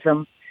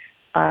organism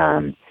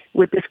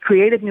with this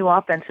creative new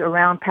offense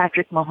around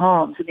Patrick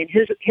Mahomes. I mean,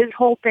 his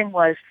whole thing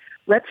was,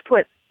 let's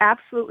put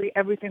absolutely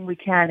everything we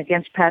can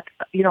against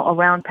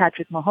around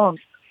Patrick Mahomes,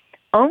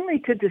 only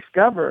to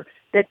discover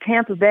that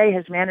Tampa Bay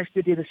has managed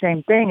to do the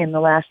same thing in the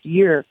last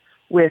year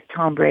with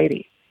Tom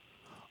Brady.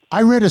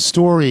 I read a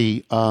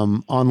story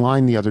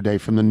online the other day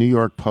from the New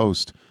York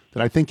Post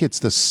that I think it's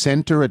the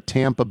center at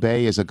Tampa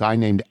Bay is a guy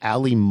named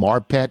Ali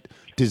Marpet.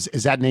 Is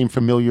that name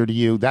familiar to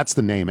you? That's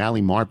the name,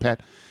 Ali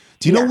Marpet.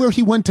 Do you know where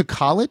he went to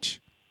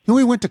college? You know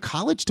where he went to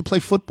college to play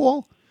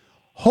football?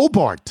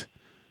 Hobart.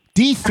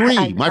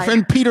 D3. My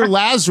friend Peter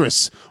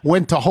Lazarus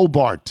went to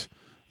Hobart.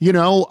 I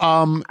know.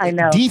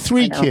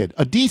 D3 kid.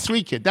 A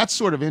D3 kid. That's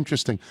sort of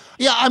interesting.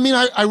 Yeah, I mean,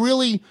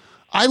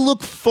 I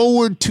look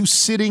forward to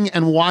sitting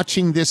and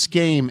watching this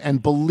game,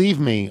 and believe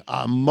me,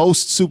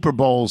 most Super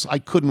Bowls, I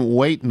couldn't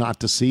wait not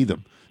to see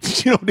them,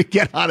 to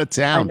get out of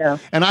town. I know.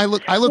 And I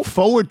look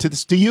forward to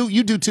this. Do you?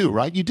 You do too,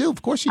 right? You do.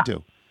 Of course you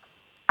do.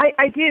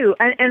 I do.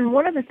 And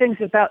one of the things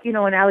about, an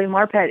Ali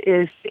Marpet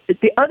is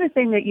the other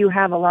thing that you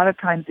have a lot of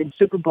times in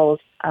Super Bowls.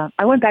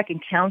 I went back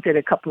and counted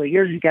a couple of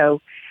years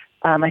ago.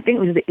 I think it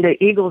was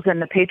the Eagles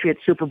and the Patriots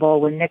Super Bowl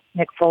when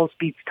Nick Foles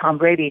beats Tom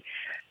Brady.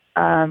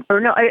 Or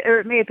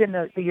it may have been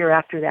the year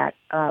after that.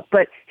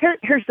 But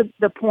here's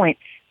the point.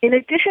 In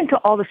addition to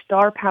all the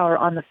star power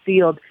on the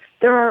field,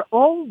 there are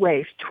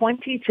always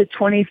 20 to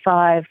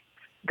 25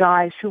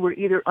 guys who were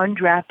either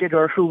undrafted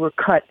or who were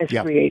cut as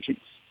free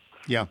agents.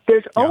 Yeah.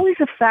 There's always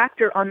a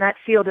factor on that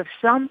field of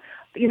some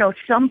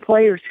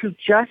players who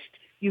just,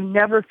 you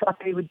never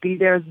thought they would be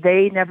there.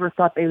 They never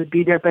thought they would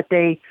be there, but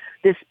they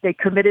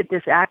committed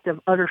this act of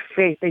utter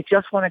faith. They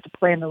just wanted to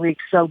play in the league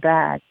so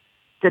bad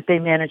that they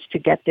managed to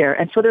get there.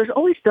 And so there's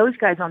always those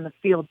guys on the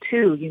field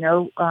too,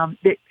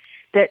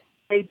 that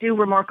they do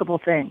remarkable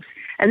things.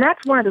 And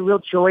that's one of the real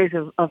joys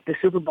of the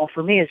Super Bowl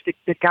for me is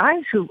the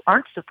guys who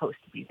aren't supposed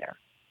to be there.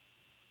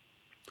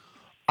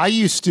 I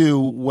used to,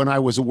 when I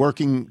was a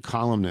working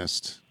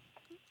columnist,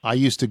 I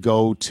used to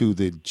go to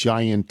the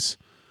giant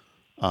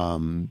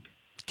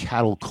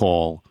cattle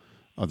call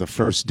the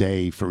first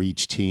day for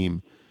each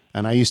team.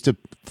 And I used to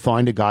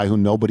find a guy who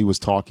nobody was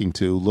talking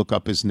to, look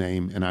up his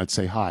name, and I'd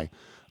say, "Hi,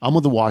 I'm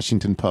with the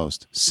Washington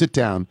Post. Sit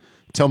down,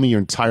 tell me your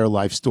entire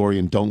life story,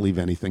 and don't leave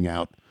anything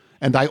out."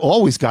 And I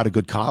always got a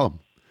good column.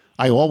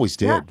 I always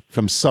did,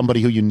 from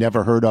somebody who you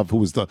never heard of, who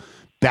was the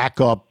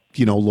backup,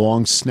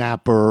 long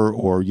snapper,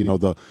 or,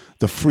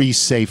 the free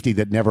safety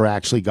that never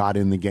actually got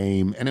in the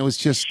game. And it was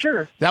just,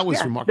 that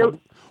was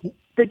remarkable.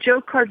 The Joe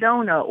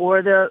Cardona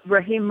or the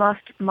Raheem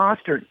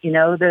Mostert,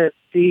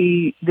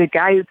 the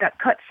guy who got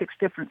cut 6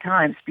 different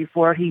times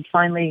before he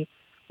finally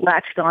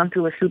latched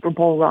onto a Super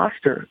Bowl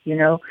roster,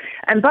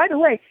 And by the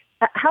way,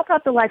 how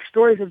about the life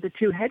stories of the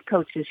 2 head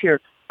coaches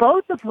here?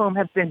 Both of whom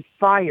have been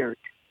fired,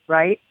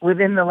 right,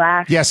 within the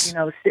last,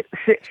 5-6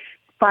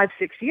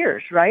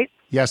 years, right?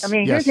 Yes. I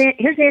mean,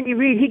 here's Andy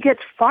Reid. He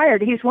gets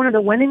fired. He's one of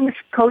the winningest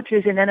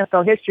coaches in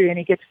NFL history, and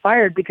he gets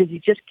fired because he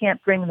just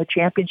can't bring the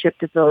championship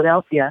to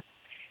Philadelphia.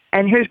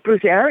 And here's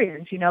Bruce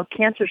Arians,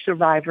 cancer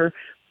survivor,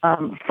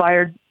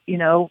 fired,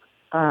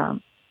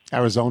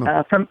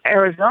 Arizona. From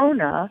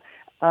Arizona.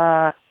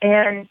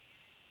 And,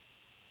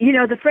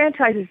 the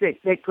franchises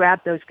that grab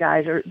those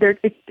guys they're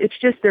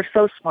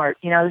so smart.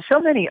 There's so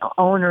many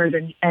owners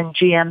and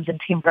GMs and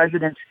team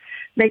presidents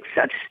make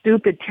such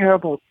stupid,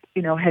 terrible,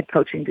 head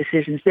coaching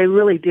decisions. They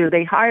really do.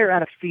 They hire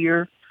out of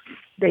fear.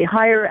 They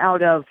hire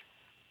out of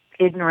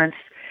ignorance.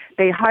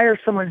 They hire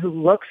someone who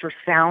looks or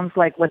sounds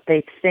like what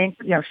they think,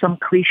 some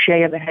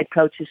cliche of a head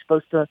coach is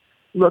supposed to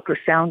look or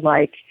sound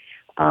like,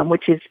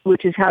 which is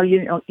how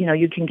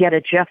you can get a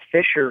Jeff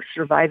Fisher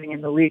surviving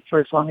in the league for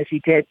as long as he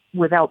did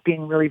without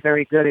being really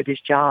very good at his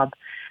job,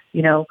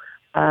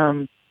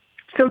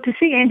 So to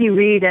see Andy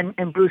Reid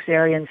and Bruce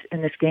Arians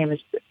in this game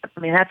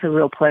that's a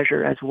real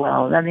pleasure as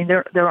well. I mean,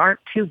 there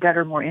aren't 2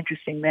 better, more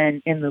interesting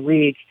men in the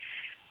league,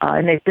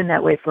 and they've been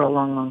that way for a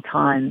long, long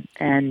time.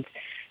 And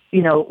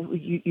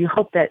you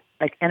hope that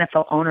like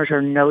NFL owners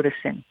are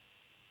noticing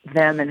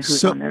them and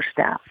who's on their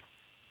staff.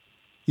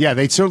 Yeah,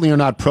 they certainly are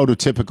not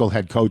prototypical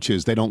head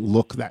coaches. They don't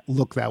look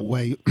that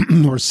way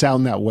or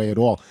sound that way at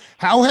all.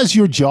 How has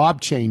your job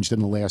changed in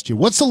the last year?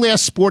 What's the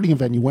last sporting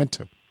event you went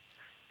to?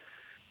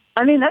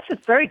 I mean, that's a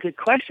very good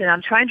question.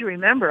 I'm trying to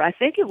remember. I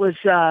think it was,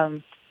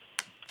 so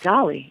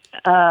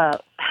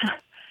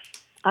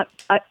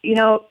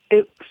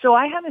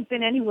I haven't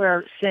been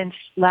anywhere since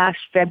last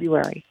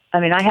February. I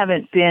mean, I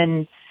haven't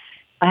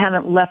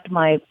left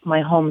my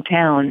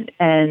hometown.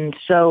 And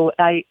so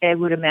I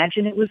would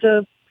imagine it was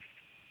a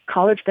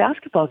college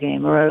basketball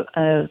game or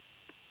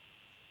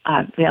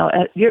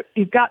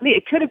you've got me.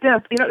 It could have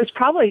been, it was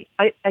probably,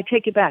 I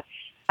take it back.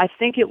 I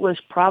think it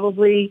was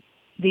probably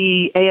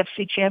the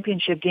AFC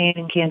Championship game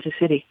in Kansas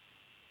City.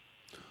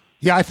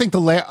 Yeah, I think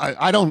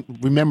I don't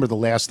remember the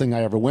last thing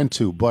I ever went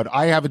to, but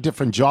I have a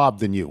different job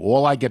than you.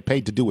 All I get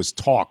paid to do is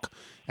talk,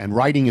 and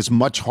writing is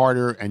much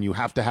harder, and you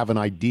have to have an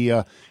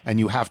idea, and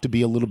you have to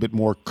be a little bit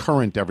more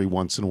current every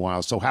once in a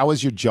while. So how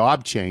has your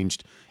job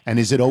changed, and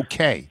is it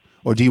okay?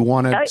 Or do you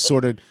want to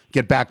sort of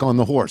get back on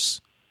the horse?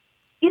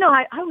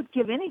 I would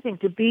give anything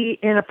to be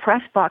in a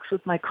press box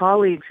with my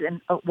colleagues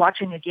and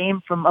watching a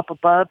game from up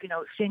above,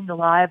 seeing the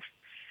live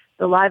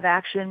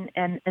action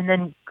and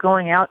then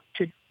going out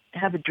to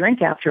have a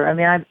drink after. I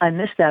mean, I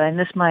miss that. I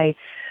miss my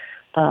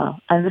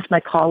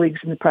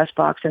colleagues in the press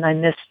box, and I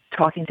miss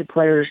talking to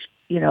players,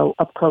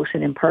 up close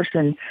and in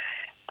person.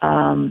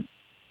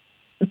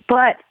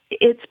 But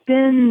it's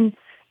been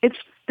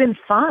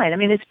fine. I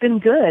mean, it's been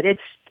good.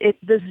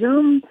 The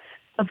Zoom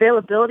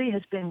availability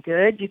has been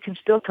good. You can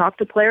still talk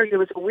to players. There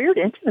was a weird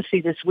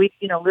intimacy this week,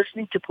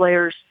 listening to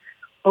players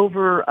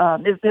over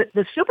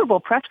the Super Bowl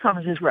press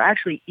conferences were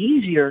actually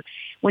easier.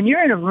 When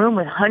you're in a room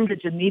with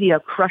hundreds of media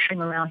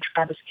crushing around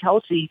Travis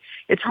Kelce,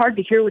 it's hard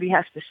to hear what he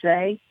has to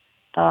say.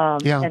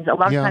 And a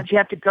lot of times you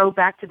have to go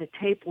back to the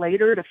tape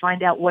later to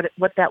find out what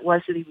that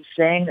was that he was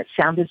saying that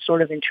sounded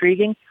sort of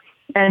intriguing.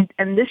 And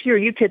this year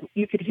you could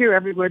hear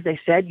every word they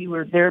said. You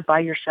were there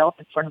by yourself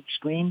in front of the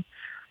screen.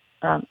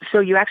 So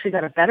you actually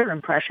got a better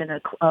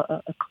impression,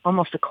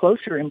 almost a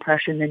closer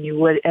impression than you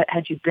would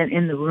had you been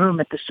in the room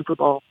at the Super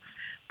Bowl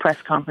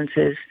press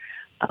conferences.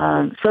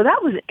 So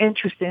that was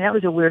interesting. That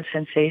was a weird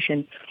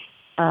sensation.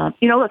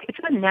 Look, it's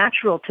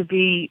unnatural to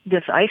be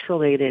this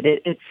isolated.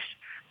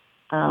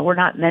 We're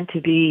not meant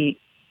to be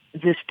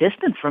this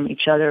distant from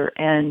each other.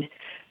 And,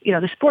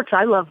 the sports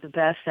I love the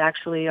best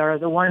actually are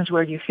the ones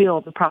where you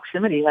feel the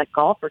proximity, like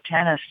golf or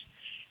tennis.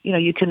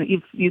 You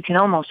can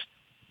almost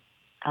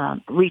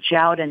reach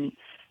out and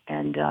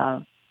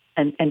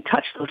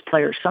touch those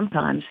players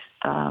sometimes.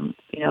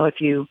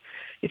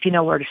 If you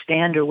know where to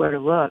stand or where to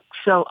look.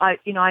 So I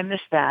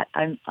miss that.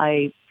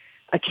 I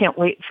can't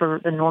wait for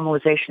the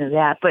normalization of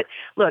that. But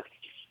look,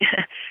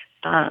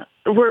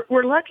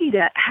 we're lucky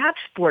to have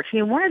sports.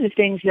 One of the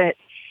things that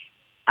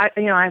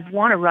I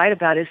want to write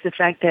about is the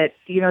fact that,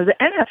 the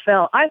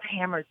NFL, I've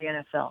hammered the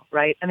NFL,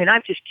 right? I mean,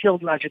 I've just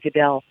killed Roger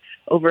Goodell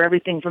over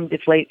everything from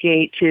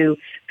Deflategate to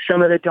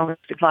some of the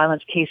domestic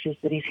violence cases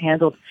that he's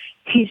handled.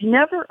 He's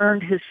never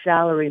earned his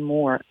salary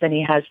more than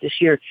he has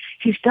this year.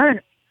 He's done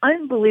an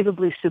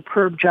unbelievably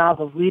superb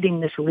job of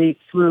leading this league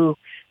through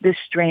this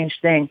strange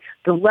thing.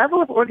 The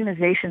level of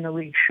organization the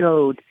league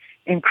showed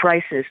in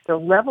crisis, the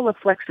level of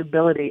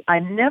flexibility, I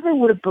never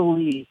would have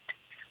believed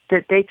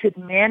that they could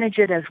manage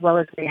it as well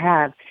as they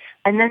have.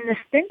 And then this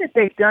thing that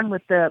they've done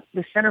with the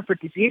Center for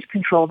Disease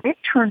Control, they've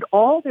turned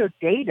all their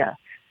data,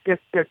 their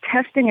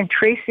testing and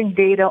tracing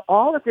data,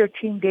 all of their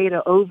team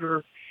data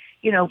over,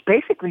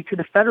 basically to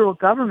the federal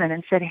government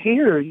and said,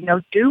 here,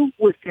 do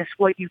with this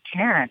what you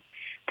can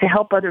to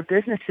help other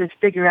businesses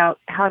figure out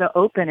how to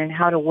open and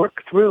how to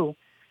work through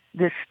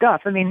this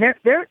stuff. I mean, their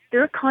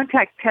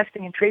contact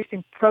testing and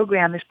tracing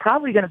program is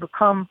probably going to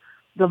become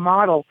the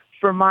model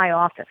for my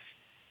office.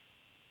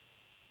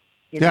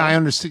 I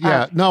understand.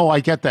 Yeah, no,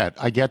 I get that.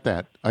 I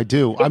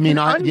do. I mean,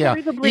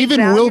 even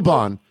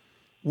valuable.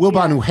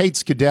 Wilbon, who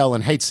hates Goodell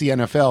and hates the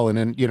NFL, and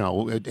then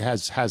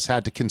has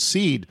had to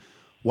concede.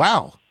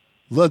 Wow,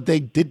 look,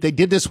 they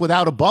did this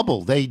without a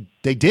bubble. They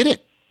did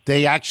it.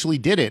 They actually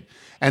did it,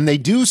 and they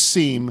do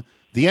seem.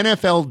 The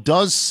NFL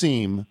does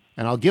seem,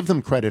 and I'll give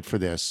them credit for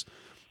this.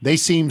 They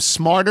seem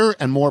smarter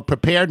and more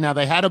prepared. Now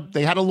they had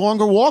a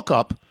longer walk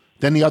up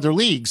than the other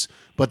leagues,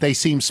 but they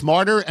seem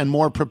smarter and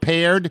more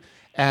prepared.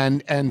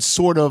 And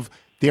sort of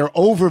their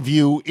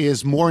overview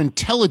is more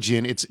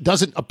intelligent. It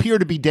doesn't appear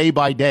to be day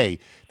by day.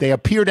 They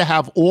appear to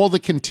have all the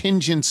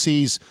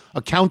contingencies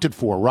accounted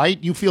for,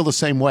 right? You feel the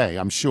same way,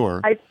 I'm sure.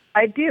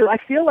 I do. I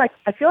feel like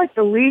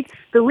the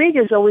league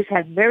has always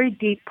had very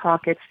deep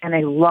pockets and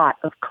a lot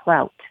of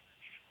clout.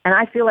 And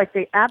I feel like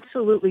they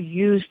absolutely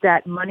used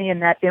that money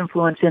and that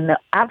influence in the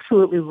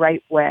absolutely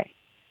right way.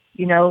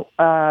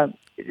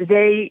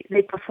 They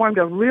performed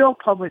a real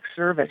public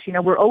service.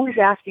 We're always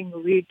asking the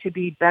league to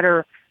be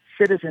better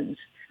citizens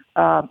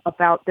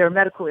about their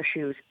medical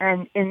issues,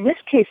 and in this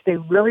case, they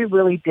really,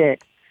 really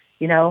did.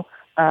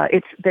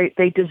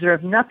 They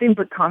deserve nothing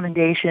but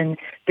commendation.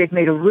 They've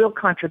made a real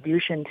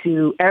contribution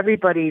to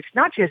everybody's,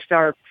 not just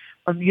our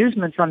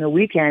amusements on the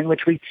weekend,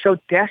 which we so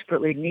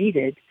desperately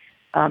needed,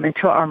 and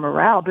to our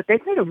morale, but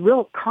they've made a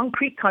real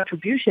concrete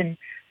contribution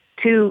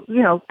to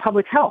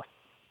public health.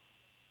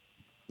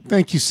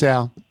 Thank you,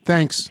 Sal.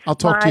 Thanks. I'll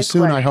talk to you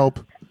soon, I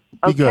hope.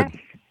 Be good.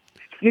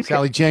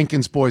 Sally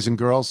Jenkins, boys and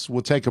girls.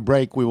 We'll take a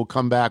break. We will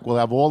come back. We'll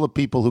have all the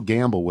people who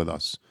gamble with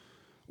us.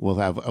 We'll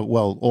have,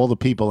 all the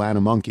people and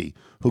a monkey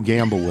who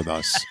gamble with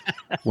us.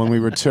 When we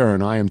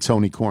return, I am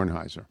Tony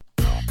Kornheiser.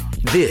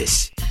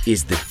 This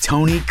is the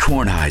Tony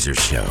Kornheiser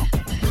Show.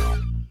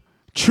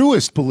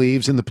 Truist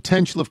believes in the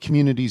potential of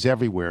communities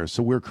everywhere,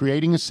 so we're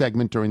creating a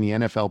segment during the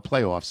NFL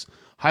playoffs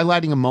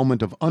highlighting a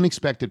moment of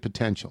unexpected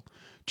potential.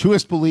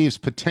 Truist believes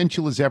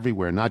potential is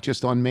everywhere, not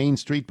just on Main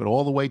Street, but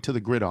all the way to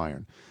the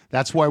gridiron.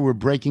 That's why we're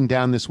breaking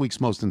down this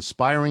week's most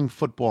inspiring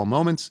football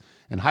moments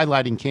and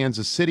highlighting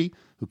Kansas City,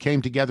 who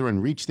came together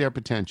and reached their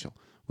potential.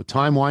 With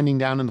time winding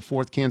down in the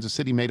fourth, Kansas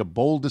City made a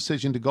bold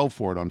decision to go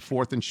for it on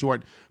 4th and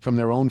short from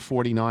their own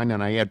 49,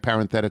 and I add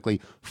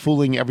parenthetically,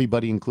 fooling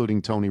everybody,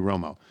 including Tony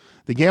Romo.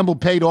 The gamble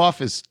paid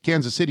off as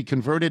Kansas City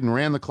converted and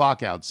ran the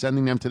clock out,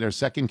 sending them to their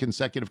second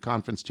consecutive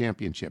conference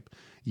championship.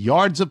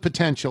 Yards of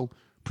potential,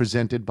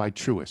 presented by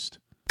Truist.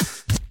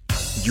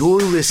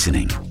 You're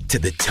listening to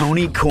the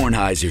Tony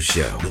Kornheiser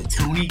Show. The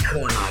Tony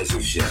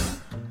Kornheiser Show.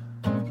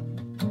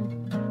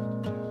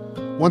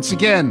 Once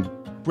again,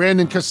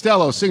 Brandon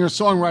Costello,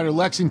 singer-songwriter,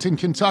 Lexington,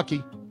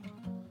 Kentucky.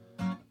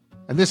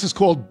 And this is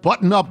called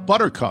Button Up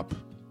Buttercup.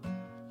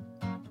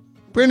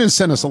 Brandon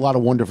sent us a lot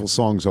of wonderful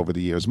songs over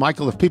the years.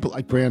 Michael, if people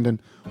like Brandon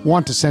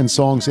want to send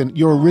songs in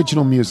your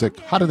original music,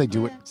 how do they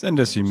do it? Send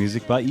us your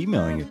music by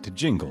emailing it to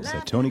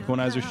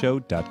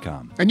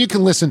jingles@tonykornheisershow.com. And you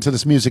can listen to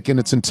this music in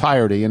its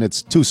entirety, and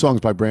it's 2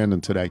 songs by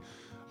Brandon today.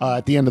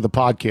 At the end of the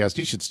podcast,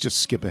 you should just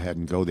skip ahead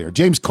and go there.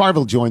 James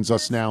Carville joins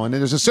us now, and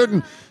there's a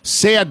certain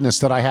sadness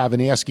that I have in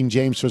asking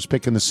James for his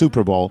pick in the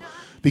Super Bowl,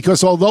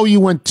 because although you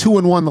went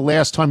 2-1 the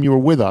last time you were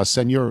with us,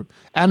 and your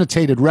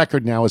annotated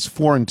record now is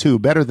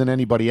 4-2, better than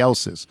anybody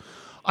else's,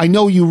 I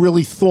know you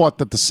really thought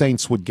that the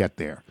Saints would get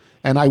there,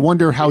 and I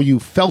wonder how you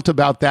felt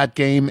about that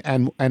game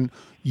and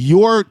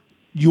your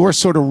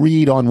sort of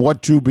read on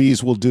what Drew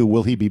Brees will do.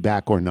 Will he be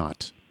back or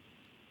not?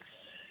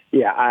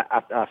 Yeah,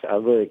 I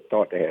really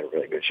thought they had a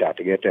really good shot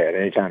to get there.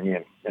 Anytime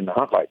you're in the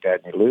hunt like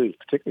that and you lose,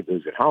 particularly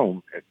lose at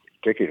home,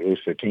 particularly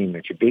lose to a team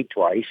that you beat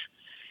twice,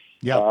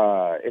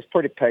 it's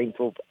pretty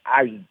painful.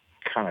 I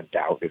kind of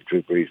doubt if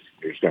Drew Brees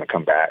is going to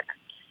come back.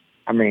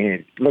 I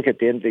mean, look at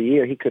the end of the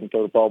year, he couldn't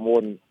throw the ball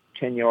more than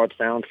 10 yards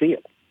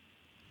downfield.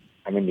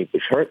 I mean, he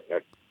was hurt,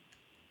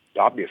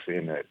 obviously,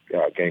 in the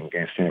game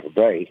against Tampa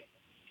Bay.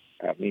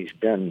 I mean, he's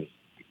been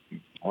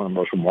one of the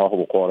most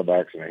remarkable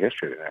quarterbacks in the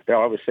history of the NFL.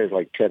 I always say it's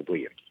like Ted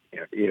Williams.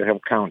 You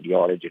don't count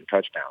yardage and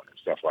touchdown and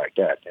stuff like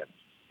that.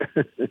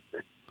 And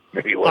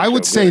maybe I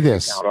would say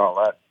this. Count all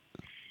that.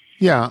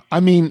 Yeah, I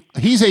mean,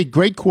 he's a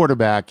great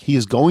quarterback. He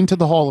is going to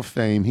the Hall of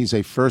Fame. He's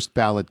a first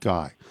ballot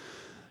guy.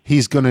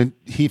 He's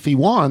if he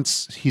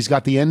wants, he's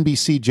got the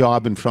NBC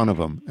job in front of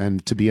him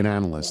and to be an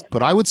analyst.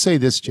 But I would say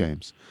this,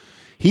 James,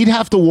 he'd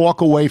have to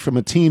walk away from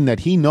a team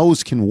that he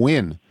knows can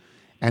win.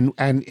 And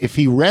if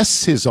he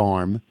rests his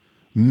arm,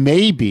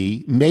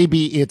 maybe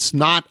it's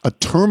not a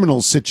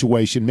terminal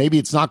situation. Maybe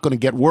it's not going to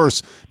get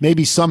worse.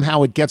 Maybe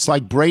somehow it gets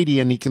like Brady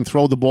and he can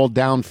throw the ball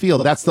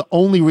downfield. That's the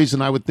only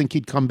reason I would think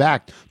he'd come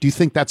back. Do you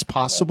think that's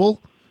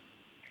possible?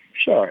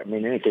 Sure. I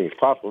mean, anything is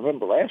possible.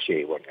 Remember last year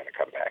he wasn't going to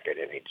come back, and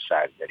then he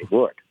decided that he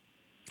would.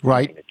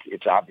 Right. I mean,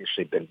 it's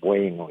obviously been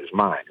weighing on his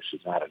mind.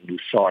 This is not a new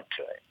thought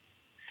to him.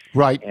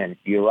 Right. And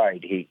you're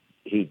right. He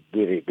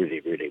really, really,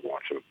 really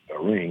wants a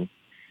ring.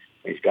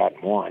 He's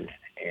gotten one,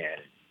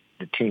 and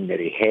the team that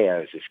he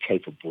has is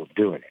capable of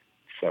doing it.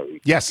 So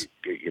yes,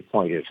 your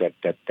point is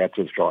that's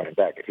what's drawing him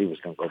back. If he was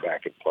going to go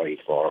back and play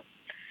for,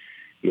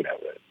 the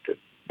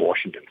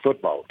Washington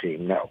football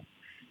team, no,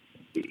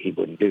 he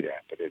wouldn't do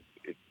that. But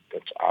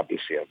that's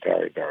obviously a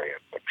very, very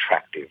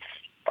attractive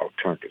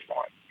alternative for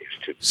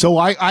him. So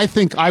I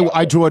think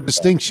I draw a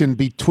distinction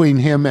between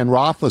him and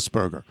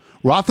Roethlisberger.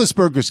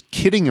 Roethlisberger's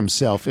kidding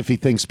himself if he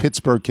thinks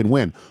Pittsburgh can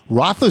win.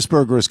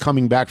 Roethlisberger is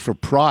coming back for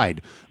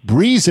pride.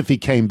 Breeze, if he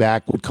came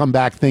back, would come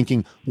back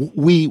thinking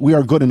we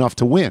are good enough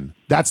to win.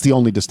 That's the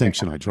only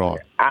distinction I draw.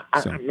 I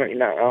don't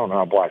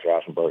know. I've watched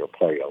Roethlisberger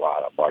play a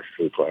lot. I've watched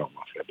him play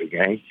almost every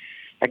game.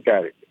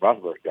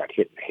 Roethlisberger got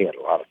hit in the head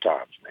a lot of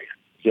times, man.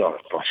 He ought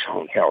to for his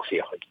own health. He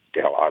ought to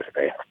get out of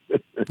there.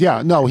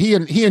 Yeah, no, he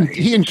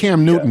and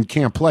Cam Newton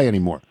can't play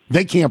anymore.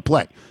 They can't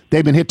play.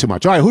 They've been hit too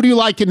much. All right, who do you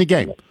like in the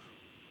game?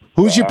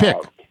 Who's your pick?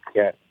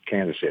 Yeah,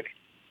 Kansas City.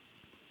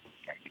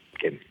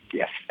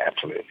 Yes,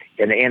 absolutely.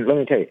 And let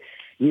me tell you,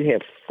 you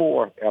have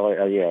 4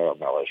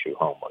 LSU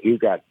home. You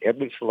got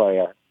Edward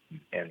Salaire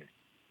and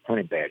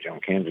Honey Badger on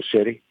Kansas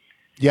City.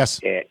 Yes.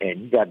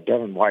 And you got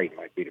Devin White,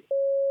 might be the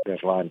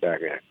best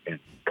linebacker, and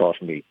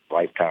cost me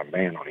lifetime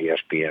ban on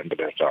ESPN, but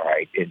that's all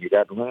right. And you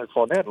got Leonard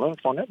Fournette.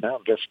 Leonard Fournette now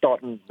just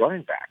starting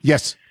running back.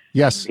 Yes.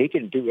 He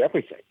can do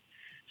everything.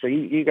 So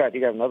you got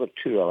another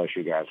 2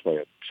 LSU guys play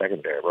a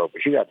secondary role,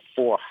 but you got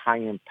 4 high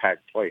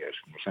impact players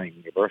from the same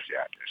university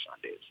out there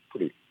Sunday.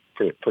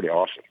 It's pretty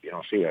awesome. You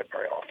don't see that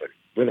very often.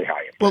 Really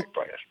high impact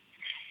players.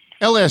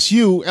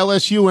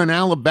 LSU and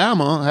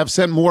Alabama have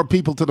sent more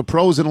people to the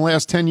pros in the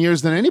last 10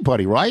 years than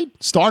anybody, right?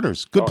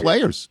 Starters, good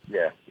players.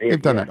 Yeah.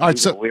 They've done that. All right,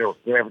 so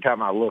every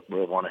time I look,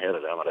 we're one ahead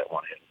of them. I didn't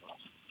want to hit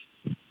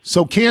them.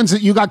 So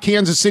you got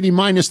Kansas City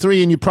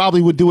 -3, and you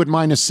probably would do it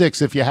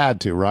 -6 if you had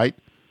to, right?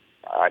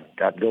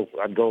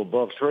 I'd go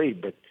above 3,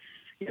 but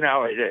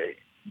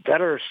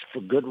bettors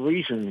for good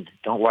reason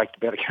don't like to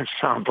bet against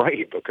Tom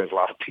Brady because a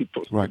lot of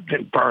people have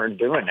been burned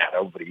doing that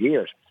over the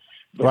years.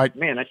 But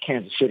man, that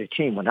Kansas City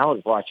team, when I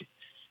was watching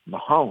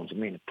Mahomes, I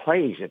mean, the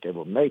plays that they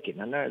were making,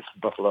 I know it's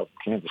Buffalo,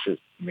 Kansas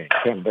City,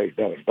 Tampa Bay's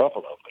better than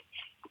Buffalo,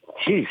 but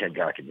geez, that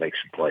guy can make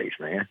some plays,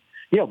 man.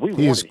 Yeah, we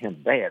wanted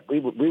him bad. We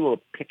were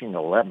picking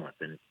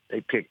 11th, and they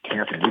picked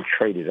 10th, and we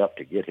traded up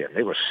to get him.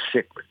 They were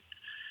sick when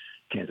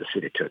Kansas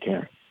City took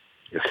him.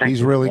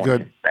 He's really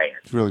good.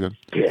 He's really good.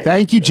 Yeah.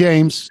 Thank you,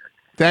 James.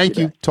 Thank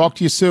you. Talk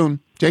to you soon.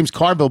 James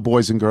Carville,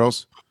 boys and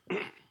girls.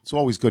 It's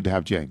always good to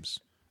have James.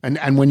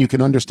 And when you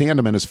can understand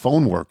him and his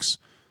phone works.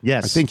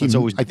 Yes.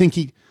 I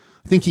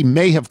think he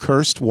may have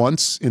cursed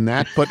once in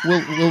that, but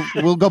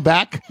we'll go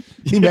back.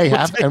 He may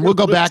have, and we'll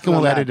go back and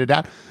we'll edit it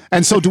out.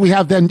 And so do we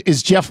have then,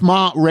 is Jeff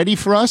Ma ready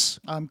for us?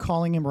 I'm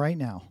calling him right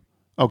now.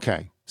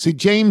 Okay. See,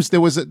 James,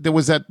 there was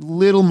that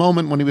little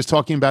moment when he was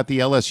talking about the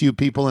LSU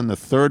people, and the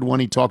third one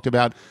he talked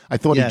about, I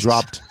thought he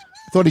dropped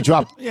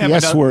the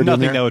S word.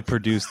 Nothing that would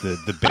produce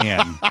the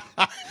ban,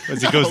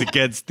 as it goes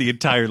against the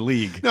entire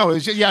league. No,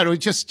 it's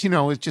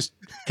just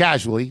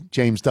casually.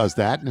 James does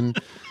that, and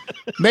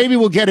maybe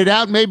we'll get it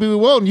out, maybe we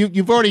won't.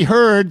 You've already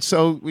heard,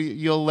 so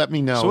you'll let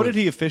me know. So what did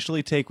he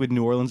officially take with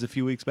New Orleans a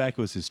few weeks back?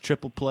 It was his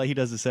triple play. He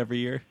does this every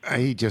year.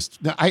 I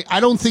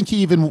don't think he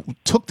even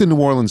took the New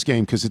Orleans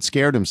game because it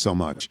scared him so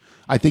much.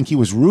 I think he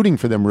was rooting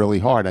for them really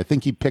hard. I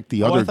think he picked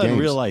the other games. In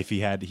real life, he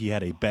had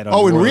a bet on.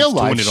 Oh, in real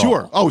life,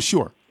 sure. Oh,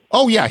 sure.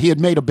 Oh, yeah, he had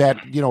made a bet,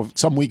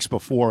 some weeks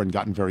before and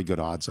gotten very good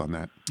odds on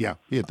that. Yeah,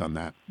 he had done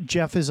that.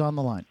 Jeff is on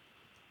the line.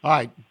 All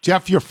right,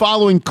 Jeff, you're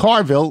following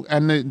Carville,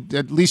 and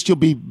at least you'll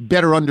be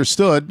better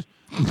understood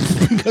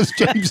because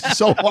James is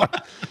so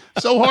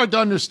hard to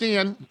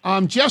understand.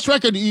 Jeff's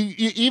record,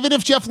 even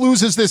if Jeff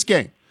loses this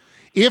game,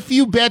 if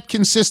you bet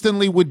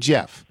consistently with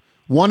Jeff,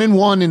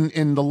 1-1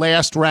 in the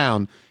last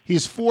round,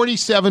 he's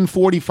 47,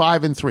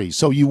 45, and 3.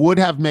 So you would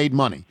have made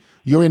money.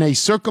 You're in a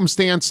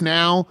circumstance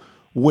now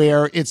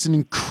where it's an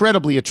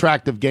incredibly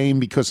attractive game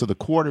because of the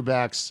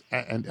quarterbacks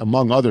and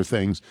among other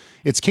things.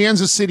 It's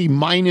Kansas City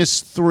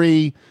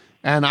 -3,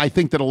 and I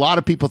think that a lot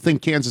of people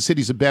think Kansas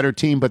City's a better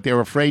team, but they're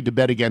afraid to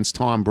bet against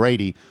Tom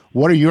Brady.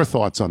 What are your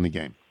thoughts on the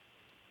game?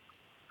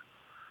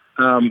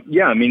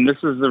 This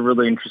is a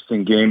really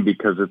interesting game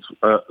because it's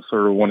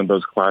sort of one of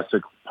those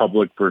classic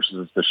public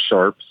versus the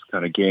sharps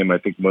kind of game. I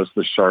think most of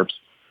the sharps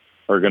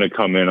are going to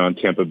come in on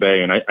Tampa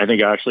Bay. And I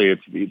think actually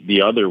it's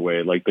the other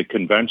way. Like the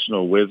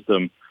conventional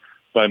wisdom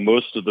by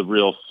most of the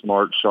real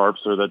smart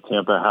sharps are that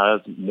Tampa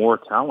has more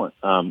talent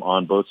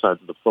on both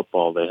sides of the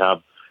football. They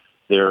have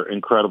their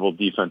incredible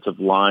defensive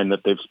line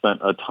that they've spent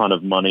a ton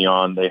of money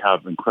on. They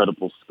have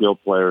incredible skill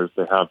players.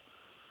 They have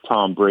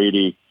Tom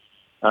Brady.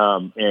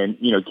 And,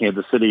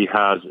 Kansas City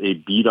has a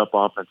beat-up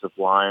offensive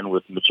line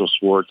with Mitchell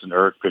Schwartz and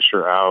Eric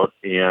Fisher out.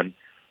 And,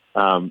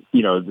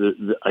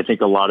 I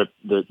think a lot of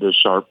the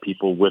sharp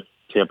people with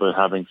Tampa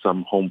having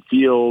some home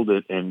field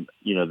and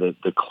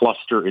the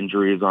cluster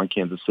injuries on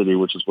Kansas City,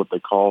 which is what they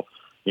call,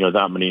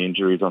 that many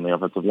injuries on the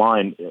offensive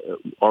line,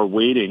 are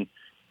waiting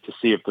to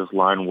see if this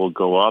line will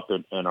go up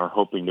and are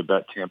hoping to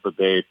bet Tampa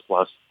Bay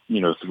plus,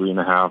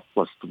 3.5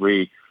 plus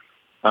 3.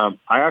 I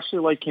actually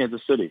like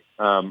Kansas City.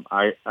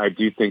 I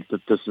do think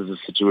that this is a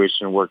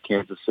situation where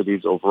Kansas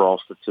City's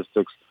overall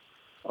statistics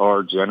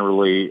are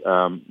generally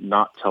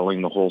not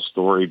telling the whole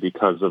story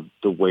because of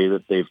the way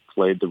that they've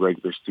played the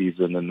regular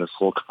season and this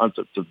whole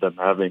concept of them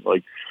having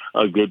like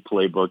a good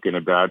playbook and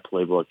a bad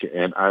playbook.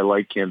 And I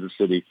like Kansas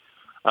City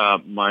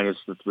minus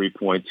the 3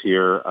 points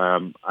here.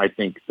 I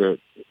think that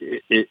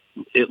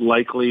it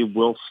likely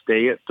will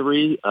stay at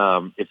 3.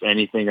 If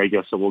anything, I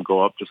guess it will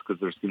go up just because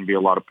there's going to be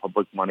a lot of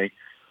public money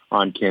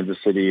on Kansas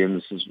City, and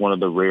this is one of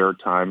the rare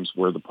times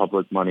where the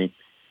public money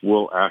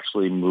will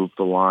actually move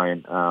the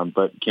line.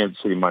 But Kansas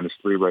City minus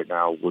 3 right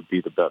now would be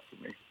the bet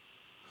for me.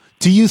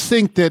 Do you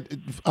think that,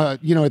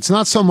 it's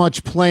not so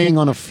much playing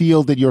on a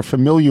field that you're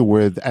familiar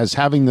with as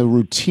having the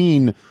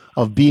routine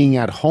of being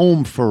at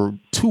home for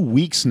 2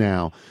 weeks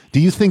now?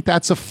 Do you think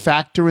that's a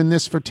factor in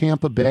this for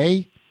Tampa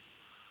Bay?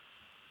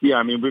 Yeah,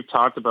 I mean, we've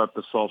talked about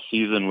this all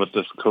season with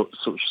this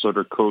sort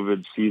of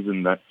COVID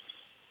season that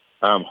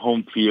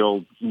home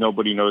field,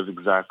 nobody knows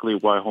exactly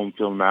why home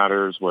field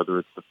matters, whether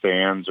it's the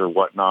fans or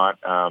whatnot.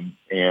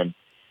 And,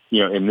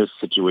 in this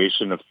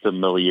situation of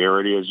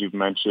familiarity, as you've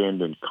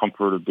mentioned, and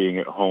comfort of being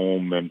at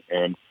home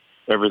and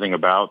everything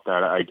about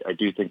that, I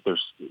do think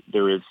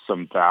there is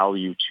some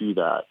value to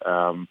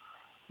that.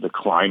 The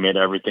climate,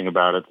 everything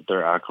about it that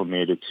they're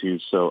acclimated to.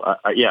 So,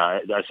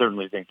 I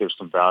certainly think there's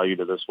some value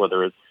to this,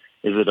 whether is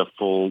it a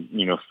full,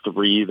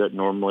 3 that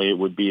normally it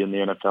would be in the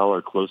NFL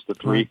or close to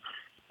 3.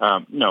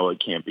 No,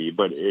 it can't be,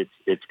 but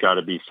it's got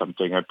to be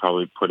something. I'd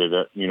probably put it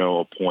at,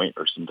 a point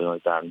or something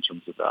like that in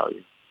terms of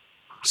value.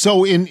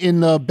 So in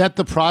the Bet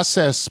the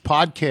Process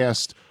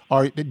podcast,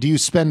 do you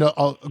spend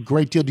a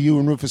great deal, do you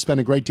and Rufus spend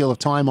a great deal of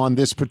time on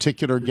this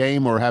particular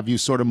game, or have you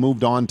sort of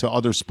moved on to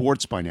other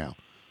sports by now?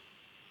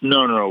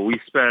 No.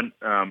 We spent,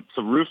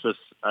 so Rufus,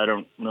 I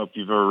don't know if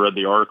you've ever read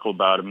the article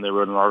about him. They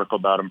wrote an article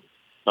about him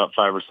about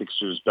 5 or 6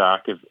 years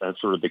back as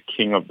sort of the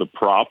king of the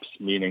props,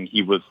 meaning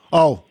he was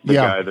the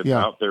guy that's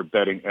out there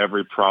betting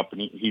every prop,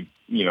 and he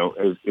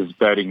is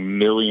betting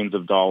millions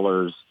of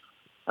dollars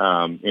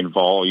in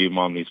volume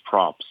on these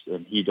props.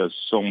 And he does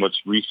so much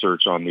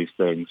research on these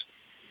things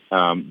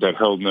that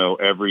he'll know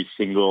every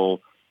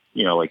single,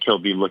 like he'll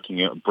be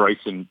looking at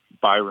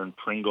Byron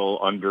Pringle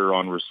under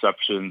on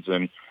receptions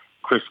and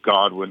Chris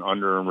Godwin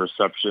under on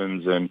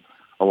receptions and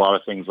a lot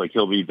of things, like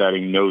he'll be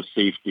betting no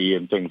safety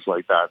and things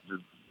like that.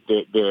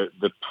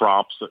 The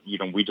props,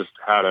 we just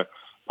had a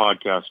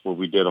podcast where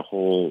we did a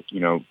whole,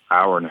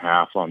 hour and a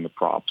half on the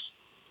props.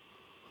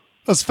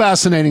 That's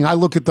fascinating. I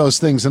look at those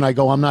things and I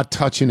go, I'm not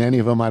touching any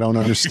of them. I don't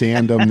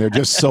understand them. They're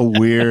just so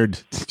weird.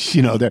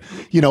 They're,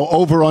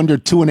 over under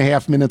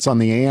 2.5 minutes on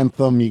the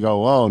anthem. You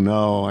go, oh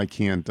no, I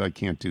can't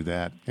do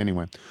that.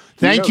 Anyway,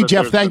 thank you,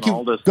 Jeff. Thank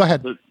you. Go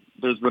ahead.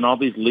 There's been all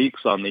these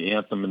leaks on the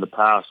anthem in the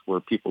past where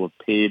people have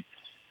paid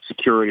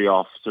security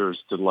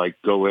officers to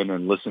go in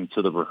and listen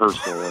to the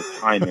rehearsal,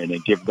 time in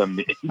and give them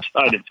the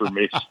inside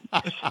information.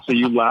 So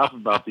you laugh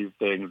about these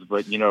things,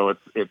 but these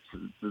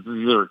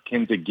are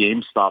akin to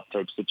GameStop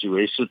type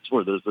situations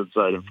where there's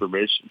inside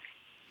information.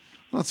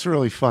 That's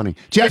really funny.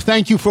 Jeff,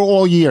 thank you for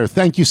all year.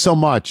 Thank you so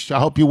much. I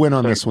hope you win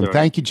on this one.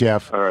 Thank you,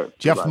 Jeff. All right.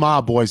 Jeff Bye-bye.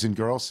 Ma, boys and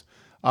girls.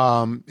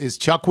 Is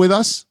Chuck with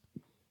us?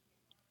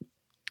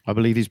 I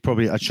believe he's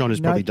probably, Sean is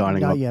probably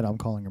dialing up. Not yet. I'm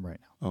calling him right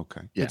now.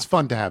 Okay. Yeah. It's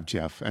fun to have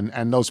Jeff.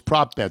 And those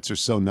prop bets are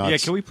so nuts. Yeah,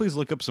 can we please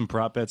look up some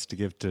prop bets to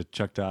give to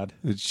Chuck Todd?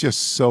 It's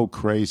just so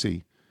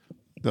crazy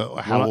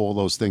how all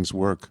those things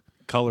work.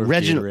 Color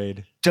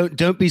Gatorade.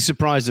 Don't be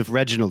surprised if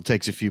Reginald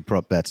takes a few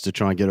prop bets to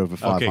try and get over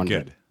 500. Okay,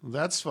 good.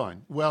 That's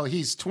fine. Well,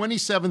 he's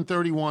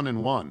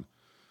 27-31-1.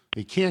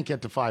 He can't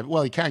get to 5.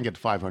 Well, he can get to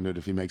 500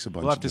 if he makes a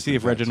bunch. We'll have to see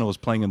if Reginald is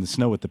playing in the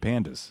snow with the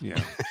pandas.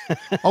 Yeah.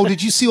 Oh,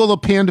 did you see all the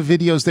panda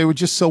videos? They were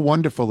just so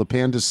wonderful. The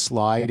pandas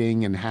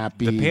sliding and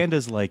happy. The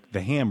panda's like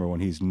the Hammer when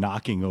he's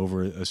knocking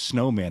over a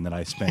snowman that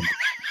I spent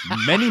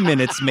many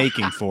minutes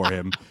making for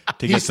him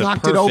to get the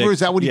knocked perfect, it over. Is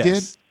that what he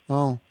did?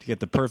 Oh, to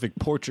get the perfect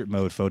portrait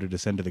mode photo to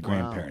send to the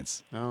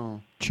grandparents. Oh,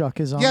 Chuck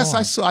is on. Yes,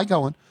 the line. I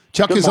go on.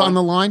 Chuck is on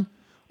the line.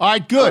 All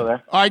right, good. All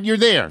right, you're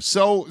there.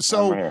 So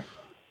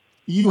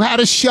you had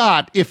a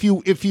shot. If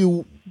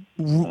you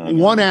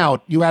won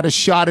out, you had a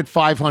shot at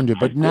 500.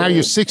 But now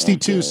you're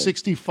 62,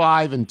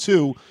 65, and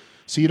 2.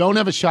 So you don't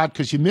have a shot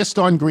because you missed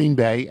on Green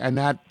Bay, and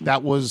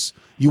that was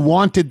you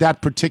wanted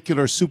that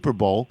particular Super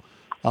Bowl,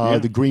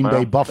 the Green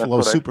Bay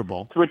Buffalo Super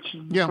Bowl. Which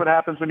is what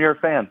happens when you're a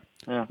fan.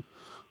 Yeah,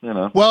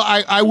 Well,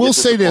 I will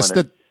say this,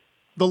 that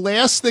the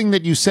last thing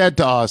that you said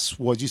to us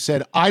was you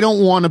said, I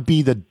don't want to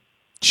be the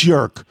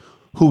jerk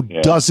who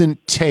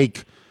doesn't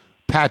take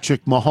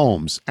Patrick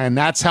Mahomes. And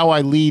that's how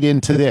I lead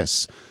into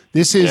this.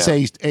 This is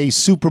a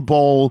Super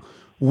Bowl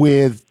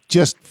with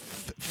just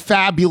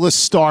fabulous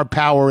star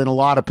power in a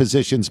lot of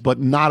positions, but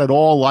not at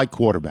all like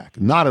quarterback.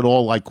 Not at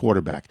all like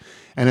quarterback.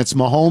 And it's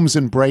Mahomes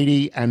and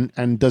Brady.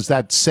 And does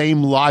that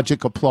same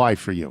logic apply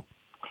for you?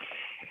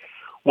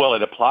 Well,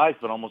 it applies,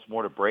 but almost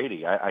more to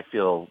Brady. I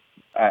feel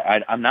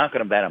I'm not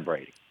going to bet on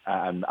Brady.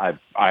 I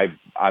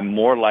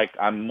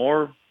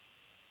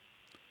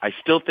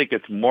still think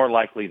it's more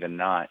likely than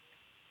not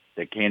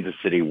that Kansas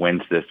City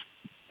wins this,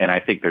 and I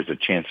think there's a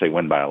chance they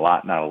win by a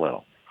lot, not a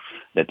little.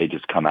 That they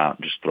just come out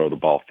and just throw the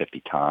ball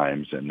 50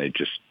 times, and they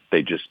just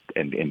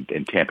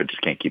and Tampa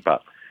just can't keep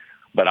up.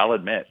 But I'll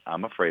admit,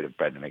 I'm afraid of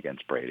betting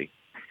against Brady.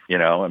 You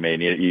don't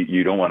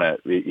want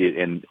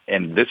to,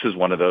 and this is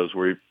one of those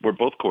where we're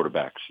both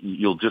quarterbacks.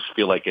 You'll just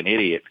feel like an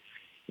idiot.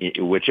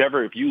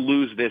 If you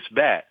lose this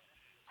bet,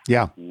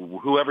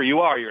 whoever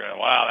you are, you're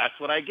wow, that's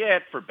what I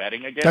get for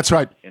betting against. That's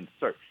right.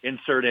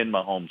 Insert in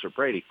Mahomes or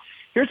Brady.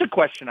 Here's a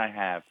question I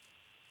have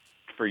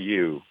for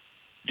you.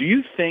 Do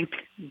you think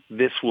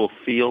this will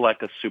feel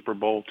like a Super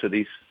Bowl to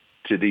these?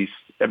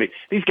 I mean,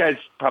 these guys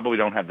probably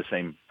don't have the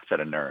same set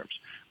of nerves,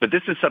 but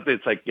this is something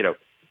that's like,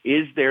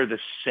 is there the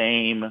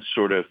same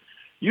sort of,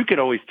 you could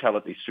always tell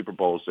at these Super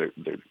Bowls,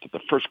 the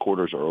first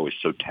quarters are always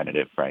so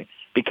tentative, right?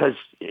 Because,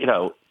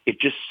 it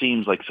just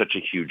seems like such a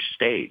huge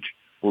stage.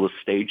 Will the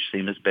stage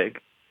seem as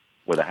big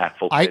with a half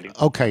full stadium?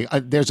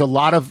 There's a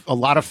lot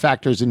of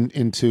factors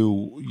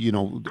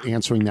into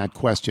answering that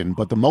question,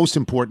 but the most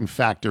important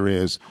factor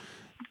is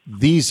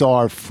these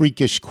are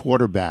freakish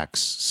quarterbacks.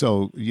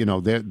 So,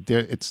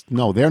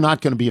 they're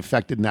not going to be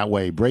affected in that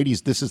way.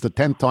 This is the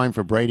 10th time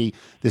for Brady.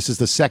 This is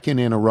the second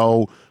in a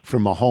row for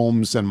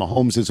Mahomes, and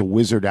Mahomes is a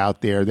wizard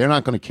out there. They're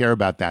not going to care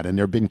about that. And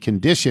they've been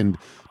conditioned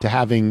to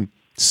having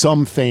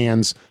some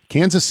fans.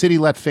 Kansas City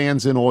let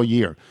fans in all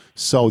year.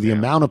 So the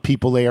amount of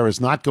people there is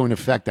not going to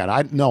affect that.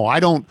 I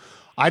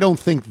don't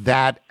think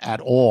that at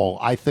all.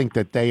 I think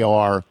that they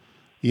are,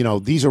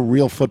 these are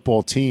real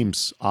football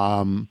teams.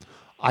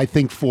 I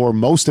think for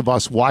most of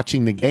us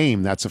watching the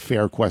game, that's a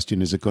fair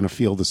question. Is it going to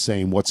feel the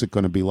same? What's it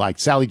going to be like?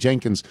 Sally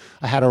Jenkins,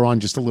 I had her on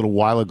just a little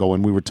while ago,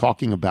 and we were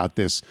talking about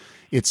this.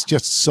 It's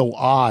just so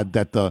odd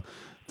that the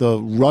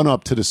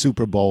run-up to the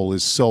Super Bowl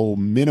is so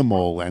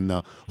minimal, and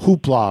the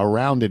hoopla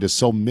around it is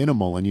so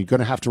minimal, and you're going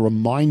to have to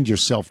remind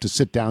yourself to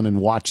sit down and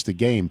watch the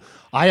game.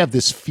 I have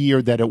this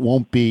fear that it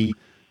won't be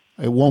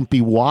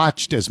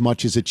watched as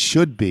much as it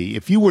should be.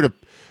 If you were to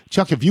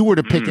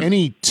pick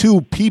any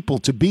two people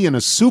to be in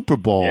a Super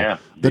Bowl,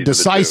 the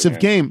decisive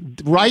game,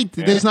 right?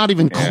 Yeah. There's not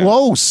even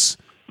close.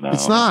 No.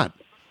 It's not.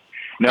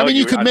 No, I mean,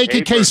 you could make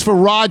a case for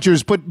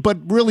Rodgers, but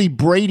really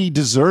Brady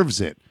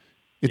deserves it.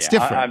 It's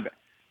different.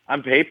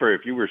 On paper,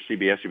 if you were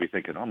CBS, you'd be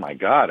thinking, "Oh my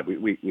God,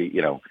 we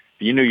if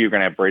you knew you were going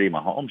to have Brady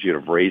Mahomes, you'd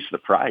have raised the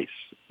price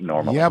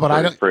normally." Yeah,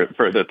 but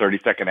for the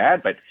 30-second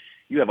ad. But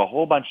you have a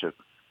whole bunch of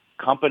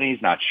companies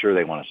not sure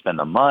they want to spend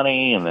the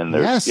money, and then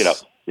there's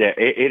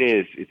it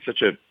is. It's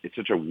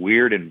such a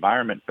weird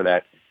environment for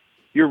that.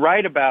 You're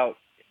right about,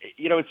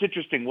 it's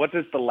interesting. What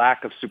does the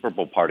lack of Super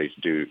Bowl parties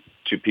do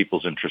to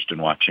people's interest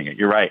in watching it?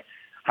 You're right.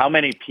 How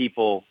many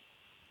people?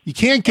 You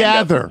can't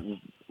gather.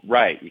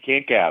 Right. You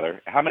can't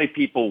gather. How many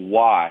people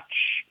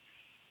watch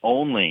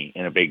only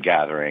in a big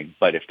gathering,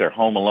 but if they're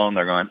home alone,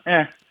 they're going,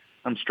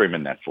 I'm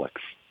streaming Netflix.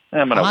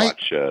 I'm gonna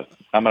watch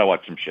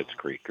some Schitt's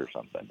Creek or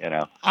something.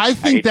 I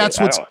think that's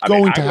what's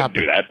going to happen. I wouldn't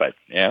do that, but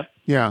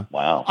yeah.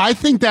 Wow. I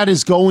think that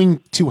is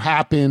going to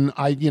happen.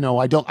 I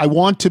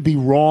want to be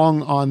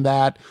wrong on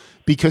that,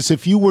 because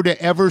if you were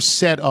to ever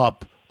set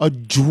up a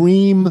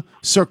dream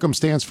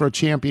circumstance for a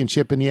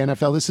championship in the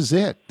NFL, this is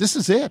it. This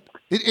is it.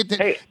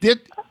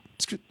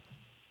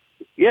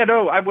 Yeah,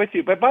 no, I'm with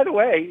you. But by the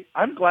way,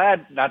 I'm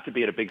glad not to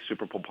be at a big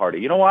Super Bowl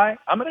party. You know why?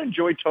 I'm going to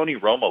enjoy Tony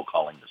Romo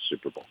calling the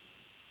Super Bowl.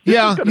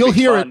 You'll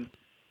hear it.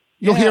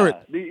 You'll hear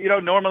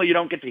it. Normally you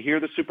don't get to hear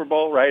the Super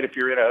Bowl, right? If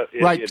you're a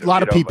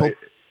lot of people. A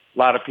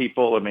lot of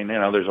people. I mean,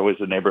 there's always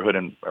a neighborhood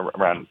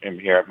around in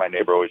here. My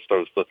neighbor always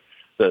throws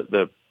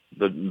the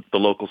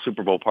local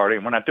Super Bowl party,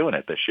 and we're not doing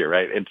it this year,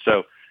 right? And so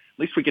at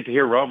least we get to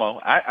hear Romo.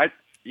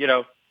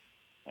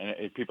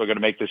 And people are going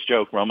to make this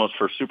joke, Romo's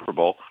first Super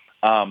Bowl.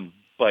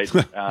 But it's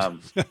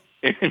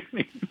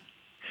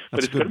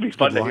going to be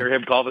fun to hear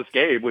him call this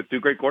game with two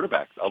great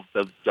quarterbacks.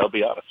 I'll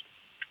be honest.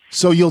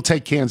 So you'll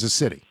take Kansas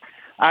City.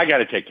 I got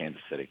to take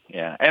Kansas City.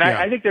 Yeah, and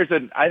I think there's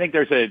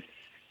a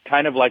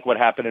kind of like what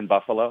happened in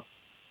Buffalo.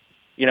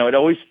 It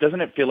always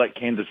doesn't it feel like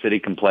Kansas City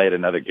can play at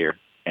another gear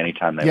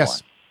anytime they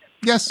want.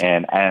 Yes.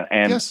 And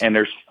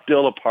there's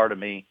still a part of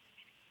me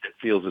that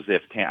feels as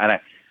if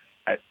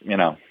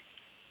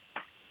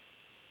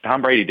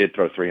Tom Brady did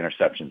throw 3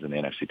 interceptions in the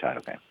NFC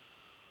title game.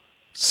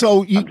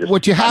 So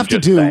what you have to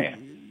do,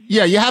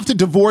 you have to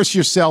divorce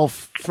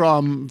yourself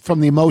from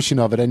the emotion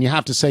of it, and you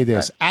have to say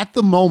this. Right. At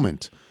the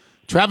moment,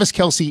 Travis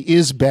Kelce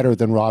is better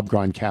than Rob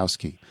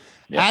Gronkowski.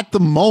 Yeah. At the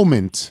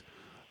moment,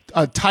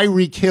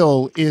 Tyreek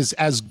Hill is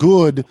as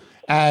good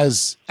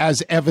as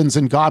Evans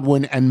and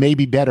Godwin and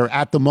maybe better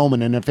at the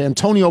moment. And if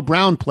Antonio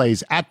Brown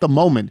plays at the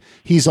moment,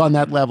 he's on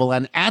that level.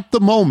 And at the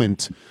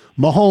moment,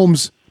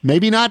 Mahomes,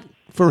 maybe not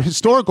for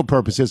historical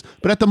purposes,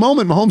 but at the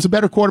moment, Mahomes is a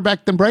better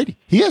quarterback than Brady.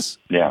 He is.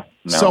 Yeah.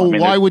 No, so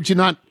why would you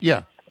not?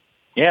 Yeah.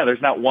 Yeah,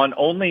 there's not one.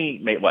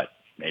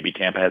 Maybe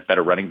Tampa has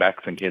better running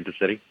backs than Kansas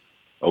City?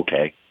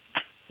 Okay.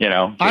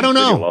 I don't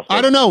know.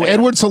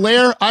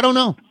 Edwards-Helaire? I don't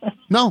know.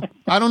 No,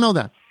 I don't know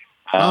that.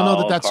 I don't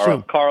know that's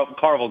true.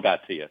 Carvel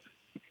got to you.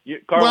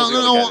 Carvel's the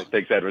only guy that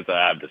thinks Edwards.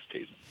 I'm just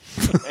teasing.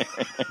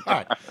 All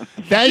right.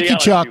 Thank you,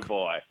 Chuck.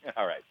 Boy.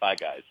 All right. Bye,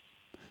 guys.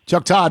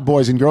 Chuck Todd,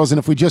 boys and girls. And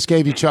if we just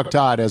gave you Chuck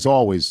Todd, as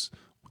always,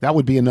 that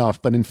would be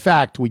enough. But in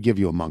fact, we give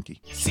you a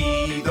monkey.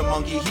 See the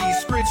monkey, he's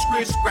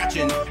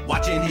scratching,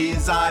 watching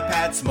his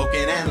iPad,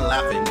 smoking and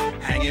laughing,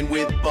 hanging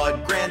with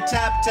Bud Grant,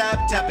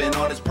 tapping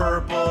on his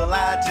purple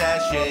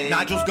attaché.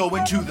 Nigel's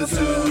going to the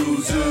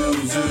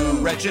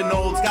zoo.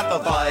 Reginald's got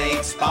the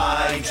bites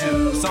by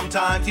two.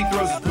 Sometimes he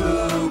throws his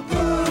boo.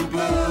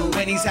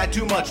 When he's had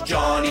too much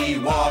Johnny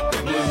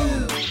Walker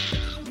Blue.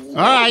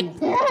 All right,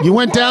 you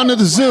went down to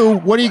the zoo.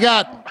 What do you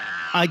got?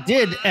 I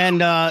did,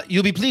 and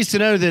you'll be pleased to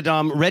know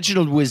that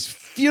Reginald was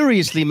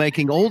furiously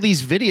making all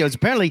these videos.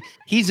 Apparently,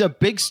 he's a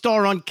big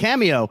star on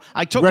Cameo.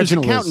 I talked to his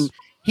accountant.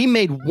 He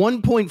made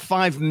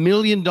 $1.5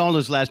 million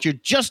last year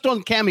just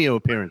on Cameo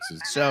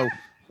appearances. So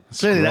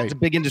clearly that's a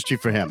big industry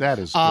for him. That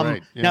is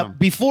great. Yeah. Now,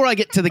 before I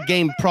get to the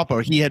game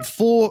proper, he had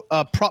 4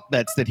 prop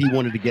bets that he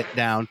wanted to get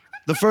down.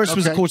 The first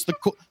was, of course,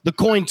 the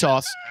coin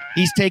toss.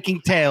 He's taking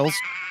tails.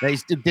 They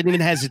didn't even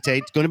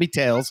hesitate. It's going to be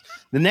tails.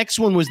 The next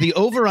one was the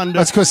over-under.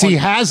 That's because he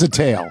has a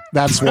tail.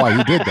 That's why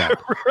he did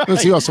that.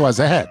 Because he also has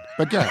a head.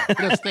 But yeah,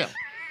 that's tail.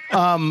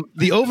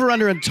 The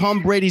over-under on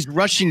Tom Brady's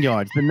rushing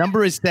yards. The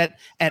number is set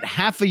at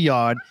half a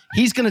yard.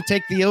 He's going to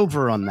take the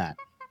over on that.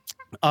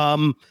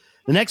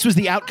 The next was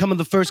the outcome of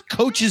the first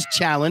coaches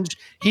challenge.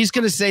 He's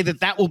going to say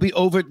that will be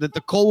that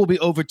the call will be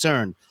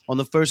overturned on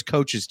the first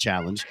coaches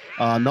challenge,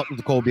 not that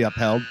the call will be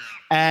upheld.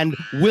 And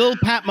will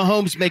Pat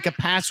Mahomes make a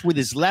pass with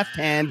his left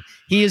hand?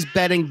 He is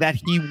betting that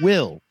he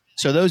will.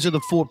 So those are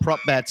the 4 prop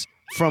bets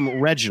from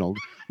Reginald.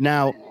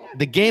 Now,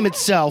 the game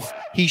itself,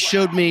 he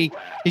showed me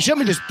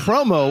this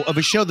promo of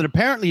a show that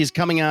apparently is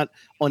coming out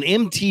on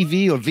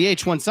MTV or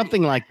VH1,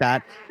 something like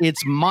that.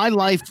 It's My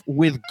Life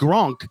with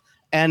Gronk.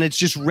 And it's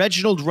just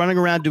Reginald running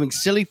around doing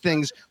silly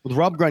things with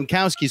Rob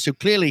Gronkowski. So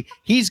clearly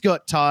he's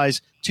got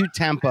ties to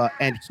Tampa,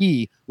 and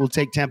he will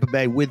take Tampa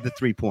Bay with the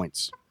 3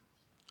 points.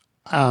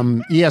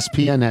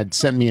 ESPN had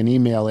sent me an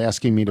email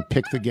asking me to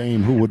pick the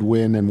game, who would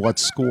win and what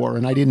score,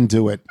 and I didn't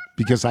do it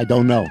because I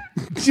don't know.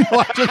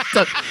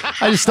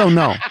 I just don't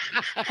know.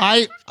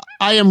 I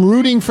am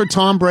rooting for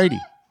Tom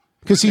Brady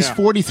because he's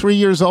 43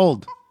 years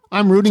old.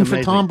 I'm rooting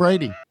for Tom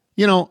Brady.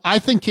 I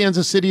think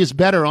Kansas City is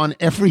better on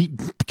every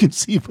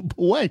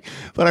conceivable way,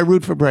 but I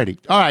root for Brady.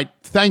 All right.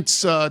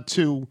 Thanks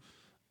to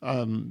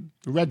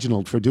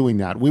Reginald for doing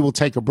that. We will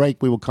take a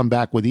break. We will come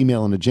back with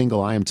email and a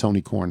jingle. I am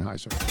Tony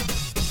Kornheiser.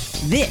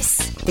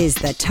 This is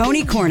the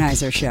Tony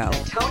Kornheiser Show.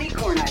 The Tony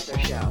Kornheiser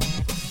Show.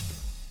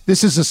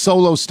 This is a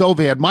Solo Stove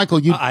ad. Michael,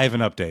 I have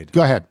an update.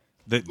 Go ahead.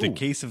 The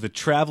case of the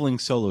traveling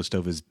Solo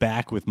Stove is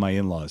back with my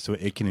in-laws, so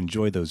it can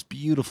enjoy those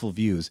beautiful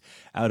views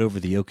out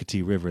over the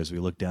Ocoee River as we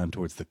look down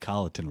towards the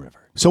Colleton River.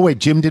 So wait,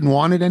 Jim didn't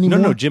want it anymore?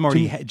 No,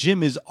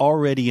 Jim is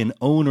already an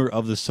owner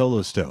of the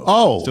Solo Stove.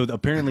 Oh. So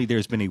apparently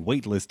there's been a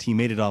wait list. He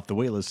made it off the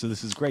wait list, so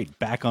this is great.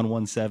 Back on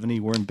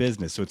 170, we're in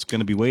business, so it's going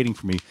to be waiting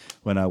for me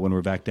when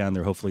we're back down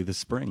there, hopefully this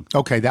spring.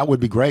 Okay, that would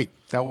be great.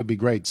 That would be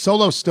great.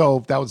 Solo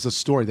Stove, that was the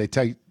story.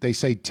 They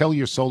say, tell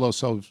your Solo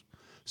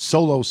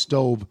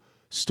Stove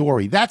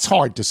story. That's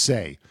hard to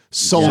say.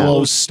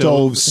 Solo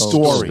Stove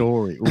story.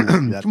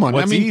 Come on.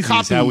 What's easy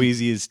is how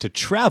easy it is to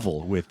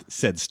travel with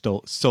said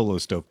Solo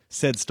Stove.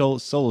 Solo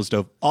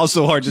Stove.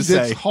 Also hard to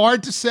say. It's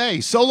hard to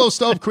say. Solo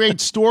Stove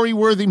creates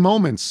story-worthy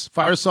moments.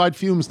 Fireside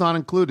fumes not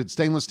included.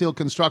 Stainless steel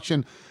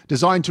construction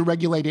designed to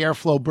regulate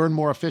airflow, burn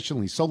more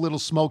efficiently. So little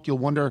smoke, you'll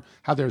wonder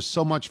how there's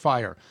so much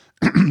fire.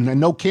 And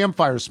no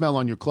campfire smell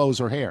on your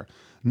clothes or hair.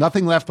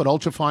 Nothing left but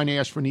ultrafine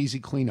ash for an easy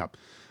cleanup.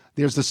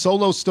 There's the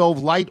Solo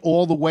Stove light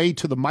all the way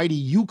to the mighty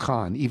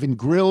Yukon, even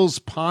grills,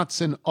 pots,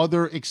 and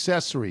other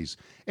accessories.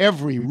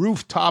 Every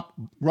rooftop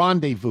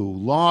rendezvous,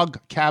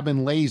 log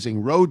cabin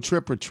lazing, road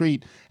trip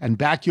retreat, and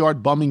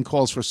backyard bumming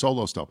calls for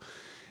Solo Stove.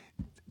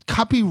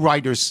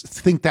 Copywriters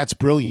think that's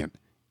brilliant.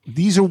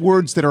 These are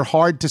words that are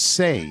hard to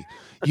say.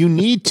 You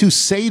need to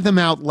say them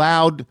out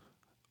loud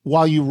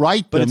while you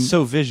write them. But it's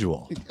so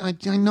visual. I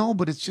know,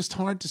 but it's just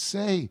hard to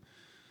say.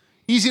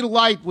 Easy to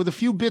light with a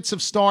few bits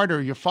of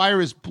starter. Your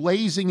fire is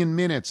blazing in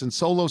minutes, and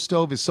Solo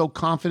Stove is so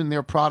confident in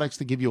their products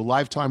to give you a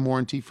lifetime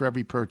warranty for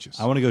every purchase.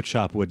 I want to go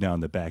chop wood now in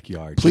the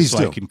backyard. Please so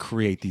do. I can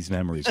create these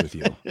memories with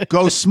you.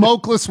 Go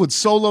smokeless with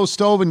Solo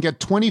Stove and get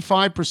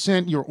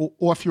 25%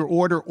 off your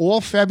order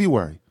all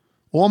February,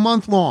 all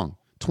month long.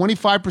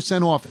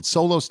 25% off at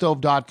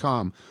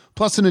solostove.com,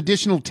 plus an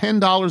additional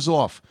 $10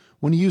 off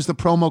when you use the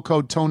promo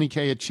code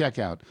TonyK at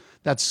checkout.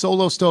 That's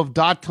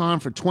solostove.com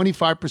for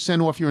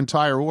 25% off your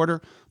entire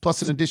order,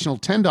 plus an additional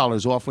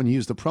 $10 off when you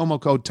use the promo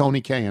code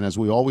TonyK. And as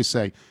we always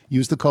say,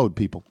 use the code,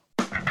 people.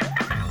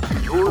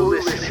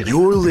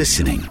 You're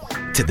listening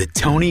to The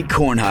Tony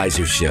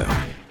Kornheiser Show.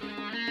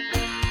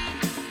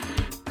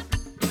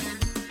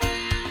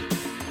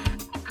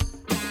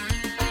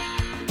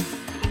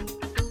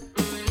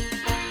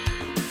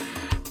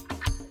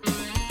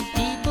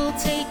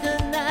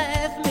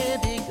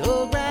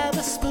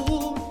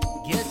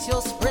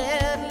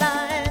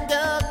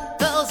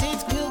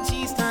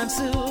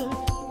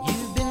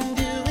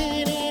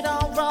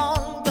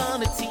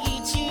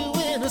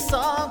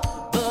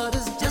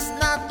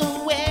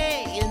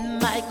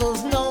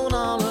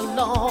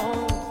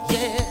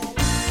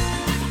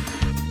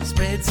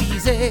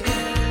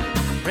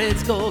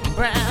 Bread's golden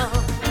brown,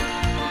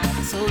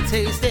 so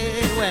tasty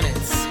when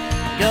it's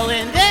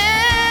going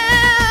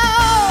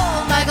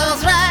down.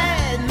 Michael's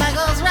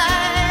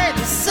right,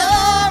 so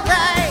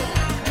right.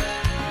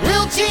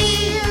 Real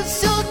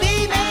cheese should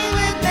be made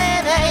with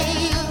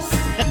mayonnaise.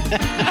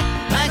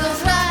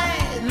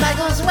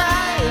 Michael's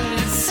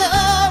right, so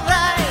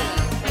right.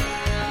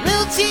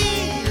 Real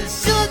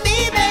cheese should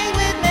be made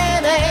with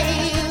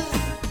mayonnaise.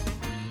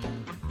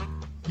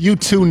 You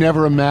two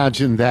never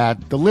imagined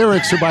that. The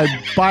lyrics are by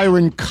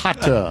Byron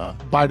Cotter,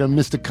 by the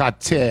Mr.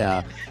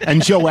 Cotter,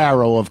 and Joe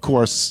Arrow, of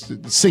course,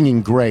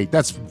 singing great.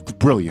 That's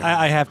brilliant.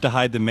 I have to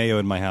hide the mayo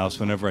in my house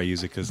whenever I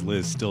use it because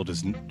Liz still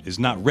is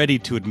not ready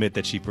to admit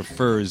that she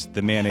prefers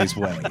the mayonnaise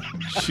way.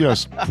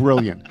 Just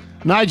brilliant.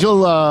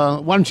 Nigel,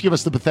 why don't you give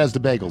us the Bethesda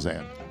Bagels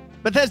ad?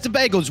 Bethesda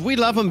Bagels, we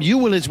love them. You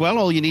will as well.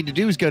 All you need to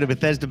do is go to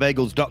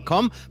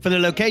BethesdaBagels.com for the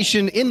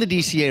location in the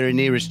DC area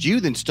nearest you,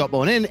 then stop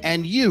on in,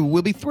 and you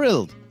will be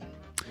thrilled.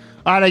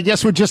 All right, I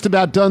guess we're just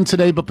about done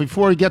today, but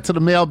before we get to the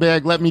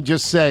mailbag, let me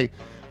just say,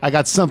 I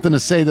got something to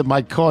say that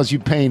might cause you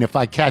pain. If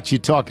I catch you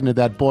talking to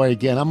that boy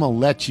again, I'm going to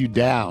let you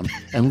down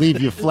and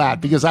leave you flat,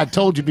 because I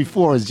told you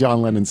before, as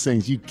John Lennon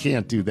sings, you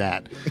can't do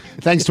that.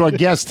 Thanks to our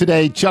guests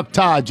today, Chuck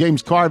Todd,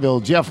 James Carville,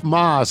 Jeff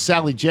Ma,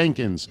 Sally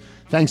Jenkins.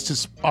 Thanks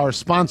to our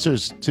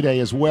sponsors today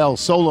as well,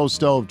 Solo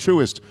Stove,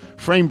 Truist,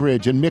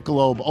 Framebridge, and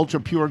Michelob Ultra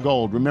Pure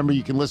Gold. Remember,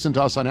 you can listen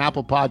to us on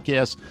Apple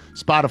Podcasts,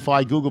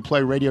 Spotify, Google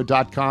Play,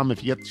 Radio.com.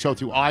 If you get the show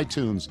through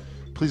iTunes,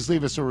 please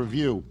leave us a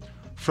review.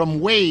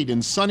 From Wade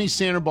in sunny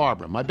Santa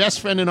Barbara, my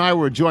best friend and I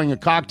were enjoying a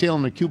cocktail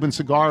and a Cuban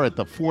cigar at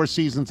the Four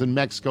Seasons in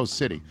Mexico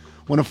City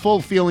when a full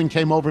feeling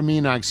came over me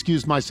and I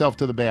excused myself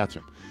to the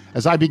bathroom.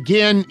 As I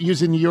began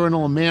using the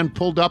urinal, a man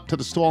pulled up to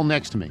the stall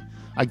next to me.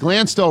 I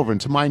glanced over, and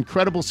to my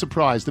incredible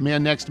surprise, the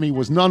man next to me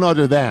was none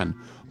other than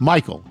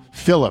Michael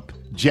Philip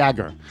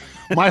Jagger.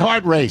 My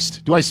heart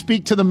raced. Do I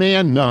speak to the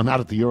man? No, not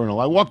at the urinal.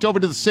 I walked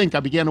over to the sink. I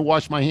began to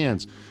wash my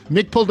hands.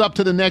 Mick pulled up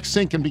to the next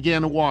sink and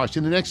began to wash.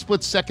 In the next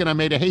split second, I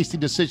made a hasty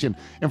decision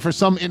and for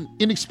some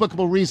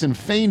inexplicable reason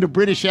feigned a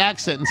British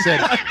accent and said,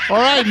 "All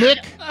right,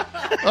 Mick."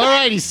 "All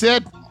right," he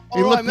said.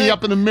 He looked me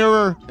up in the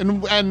mirror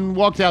and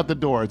walked out the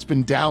door. It's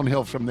been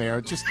downhill from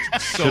there. Just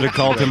so should have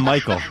called him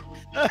Michael.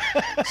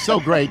 So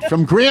great.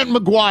 From Grant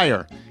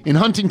McGuire in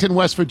Huntington,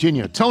 West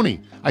Virginia.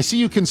 Tony, I see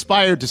you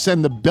conspired to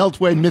send the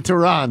Beltway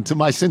Mitterrand to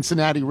my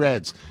Cincinnati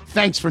Reds.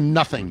 Thanks for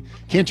nothing.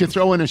 Can't you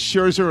throw in a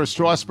Scherzer or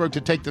Strasburg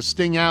to take the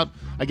sting out?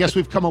 I guess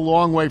we've come a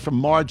long way from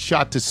Marge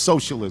shot to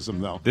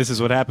socialism, though. This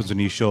is what happens when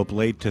you show up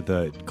late to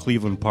the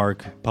Cleveland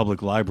Park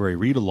Public Library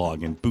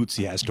read-along and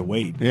Bootsy has to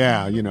wait.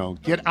 Yeah, you know,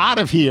 get out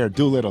of here,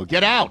 Doolittle.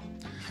 Get out.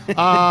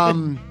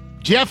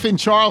 Jeff in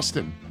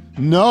Charleston.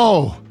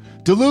 No.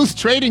 Duluth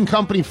Trading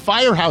Company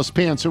Firehouse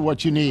pants are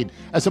what you need.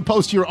 As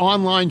opposed to your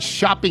online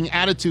shopping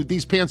attitude,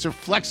 these pants are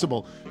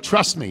flexible.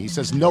 Trust me, he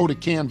says no to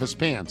canvas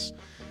pants.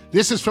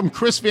 This is from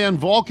Chris Van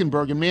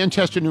Valkenburg in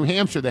Manchester, New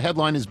Hampshire. The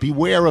headline is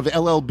Beware of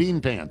LL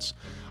Bean Pants.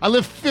 I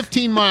live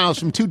 15 miles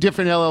from two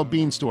different LL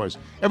Bean stores.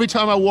 Every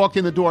time I walk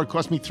in the door, it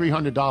costs me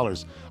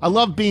 $300. I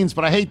love beans,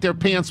 but I hate their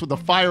pants with the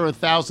fire of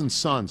 1,000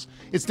 suns.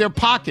 It's their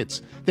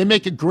pockets. They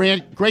make a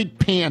great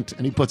pant,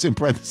 and he puts in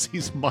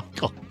parentheses,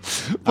 Michael.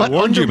 I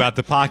warned you about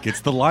the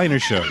pockets, the liner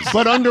shows.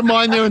 But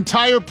undermine their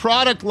entire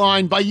product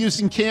line by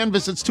using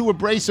canvas that's too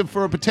abrasive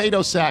for a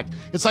potato sack.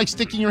 It's like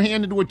sticking your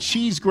hand into a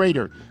cheese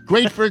grater.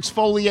 Great for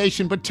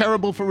exfoliation, but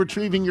terrible for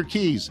retrieving your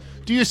keys.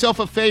 Do yourself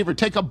a favor.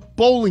 Take a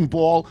bowling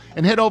ball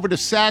and head over to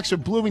Saks or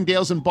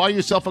Bloomingdale's and buy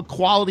yourself a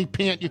quality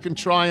pant you can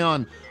try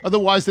on.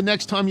 Otherwise, the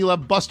next time you'll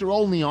have Buster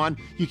Olney on,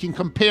 you can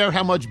compare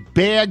how much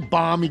bag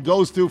bomb he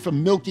goes through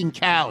from milking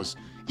cows.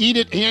 Eat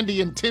it,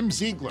 Andy and Tim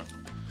Ziegler.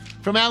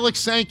 From Alex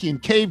Sankey in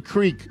Cave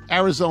Creek,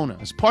 Arizona.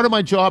 As part of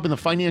my job in the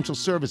financial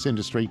service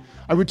industry,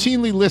 I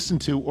routinely listen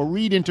to or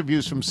read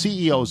interviews from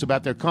CEOs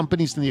about their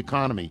companies and the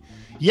economy.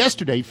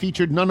 Yesterday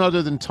featured none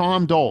other than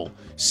Tom Dole,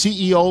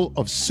 CEO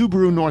of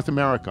Subaru North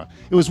America.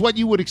 It was what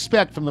you would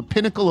expect from the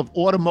pinnacle of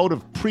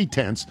automotive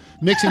pretense,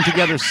 mixing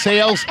together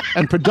sales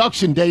and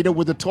production data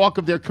with the talk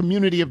of their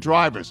community of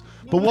drivers.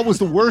 But what was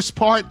the worst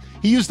part?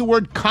 He used the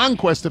word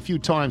conquest a few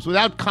times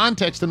without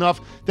context enough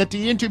that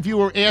the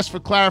interviewer asked for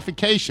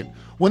clarification.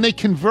 When they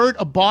convert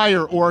a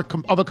buyer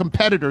of a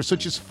competitor,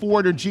 such as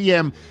Ford or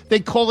GM,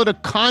 they call it a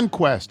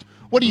conquest.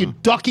 What are you,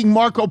 ducking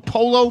Marco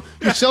Polo?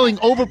 You're selling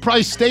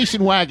overpriced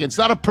station wagons,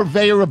 not a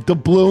purveyor of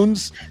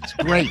doubloons. It's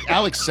great.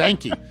 Alex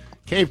Sankey,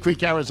 Cave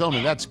Creek,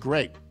 Arizona. That's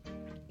great.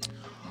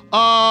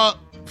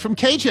 From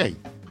KJ,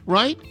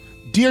 right?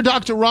 Dear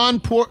Dr.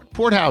 Ron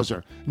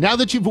Porthauser, now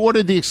that you've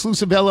ordered the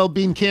exclusive LL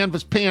Bean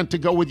canvas pant to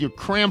go with your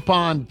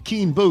crampon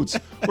Keen boots,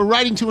 we're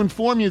writing to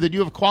inform you that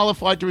you have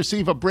qualified to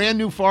receive a brand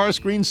new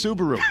forest green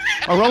Subaru.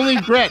 Our only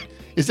regret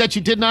is that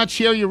you did not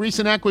share your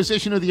recent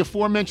acquisition of the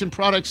aforementioned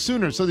product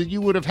sooner so that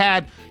you would have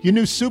had your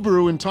new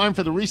Subaru in time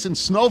for the recent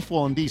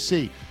snowfall in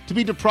D.C. To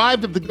be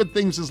deprived of the good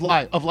things of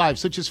life,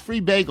 such as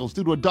free bagels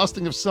due to a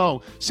dusting of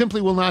snow,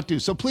 simply will not do.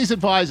 So please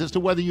advise as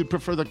to whether you'd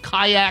prefer the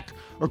kayak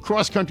or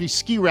cross-country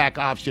ski rack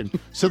option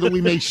so that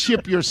we may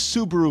ship your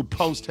Subaru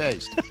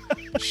post-haste.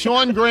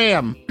 Sean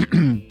Graham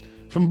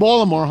from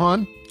Baltimore,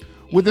 hon.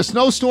 With the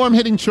snowstorm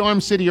hitting Charm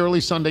City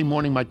early Sunday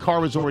morning, my car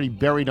was already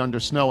buried under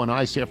snow and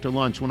ice after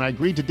lunch when I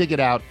agreed to dig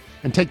it out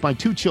and take my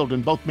 2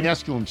 children, both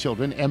masculine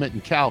children, Emmett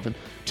and Calvin,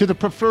 to the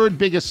preferred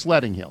biggest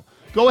sledding hill.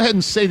 Go ahead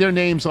and say their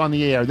names on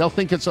the air. They'll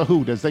think it's a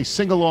hoot as they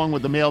sing along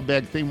with the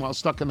mailbag theme while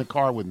stuck in the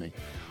car with me.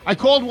 I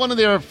called one of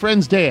their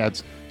friends'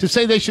 dads to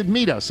say they should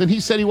meet us, and he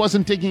said he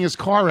wasn't digging his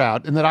car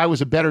out and that I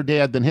was a better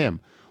dad than him.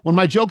 When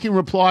my joking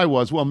reply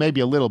was, well, maybe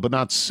a little, but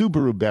not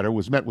Subaru better,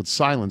 was met with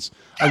silence,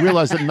 I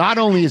realized that not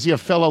only is he a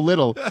fellow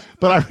little,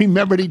 but I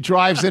remembered he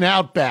drives an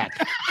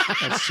Outback.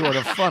 That's sort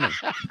of funny.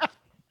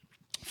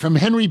 From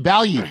Henry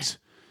Balliet.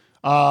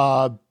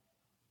 Balliet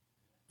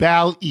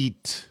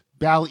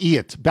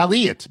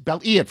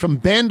from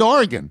Bend,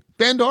 Oregon.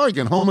 Bend,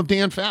 Oregon, home of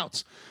Dan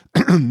Fouts.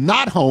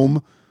 Not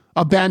home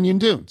of Bandon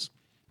Dunes,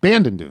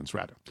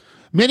 rather.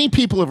 Many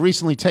people have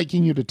recently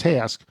taken you to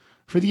task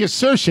for the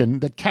assertion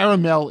that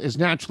caramel is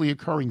naturally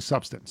occurring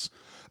substance.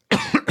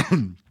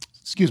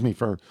 Excuse me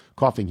for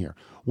coughing here.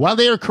 While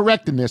they are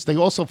correct in this, they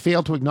also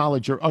fail to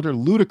acknowledge your utter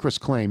ludicrous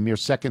claim mere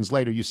seconds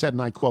later. You said,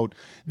 and I quote,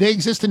 they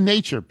exist in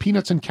nature,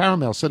 peanuts and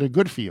caramel, so they're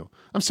good for you.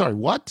 I'm sorry,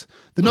 what?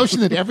 The notion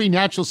that every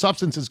natural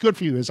substance is good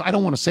for you is, I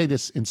don't want to say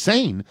this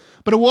insane,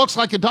 but it walks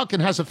like a duck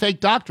and has a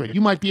fake doctorate.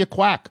 You might be a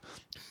quack.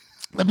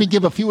 Let me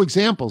give a few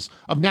examples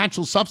of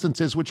natural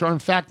substances which are in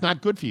fact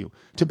not good for you.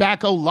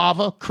 Tobacco,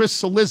 lava,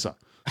 Crystalyza.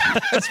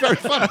 That's very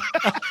funny.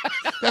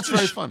 That's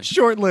very funny.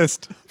 Short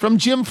list. From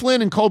Jim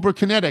Flynn in Colbert,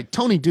 Connecticut.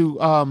 Tony, do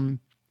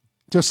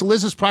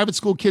Saliza's private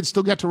school kids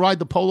still get to ride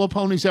the polo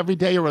ponies every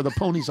day, or are the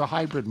ponies a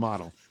hybrid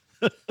model?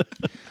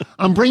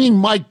 I'm bringing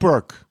Mike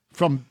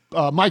from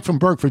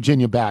Burke,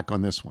 Virginia, back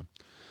on this one.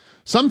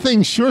 Some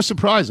things sure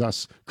surprise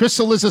us.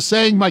 Crystalyza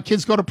saying my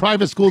kids go to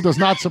private school does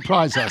not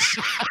surprise us.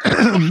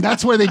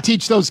 That's where they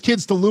teach those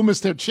kids to Loomis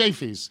their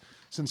chafies.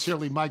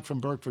 Sincerely, Mike from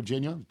Burke,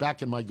 Virginia,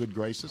 back in my good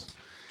graces.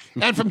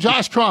 And from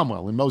Josh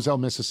Cromwell in Moselle,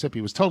 Mississippi.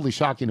 It was totally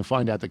shocking to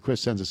find out that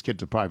Chris sends his kid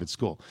to private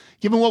school.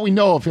 Given what we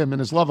know of him and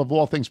his love of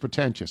all things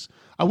pretentious,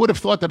 I would have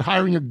thought that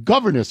hiring a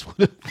governess for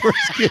his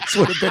kids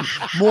would have been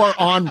more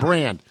on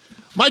brand.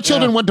 My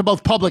children went to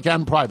both public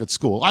and private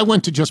school. I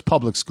went to just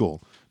public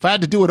school. If I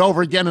had to do it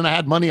over again and I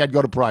had money, I'd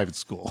go to private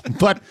school.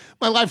 But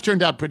my life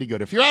turned out pretty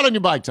good. If you're out on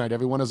your bike tonight,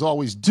 everyone, as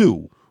always,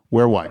 do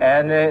wear white.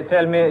 And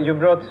tell me, you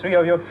brought 3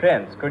 of your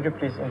friends. Could you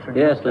please introduce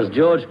Yes, there's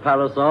George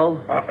Parasol,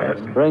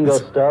 Ringo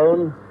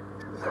Stone,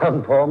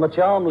 and Paul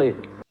Macharmley.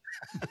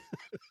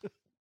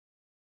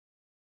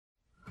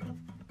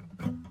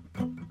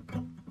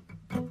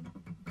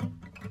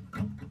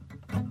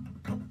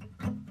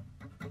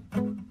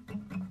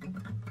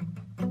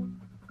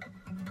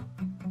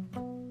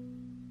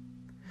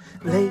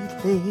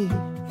 Lately,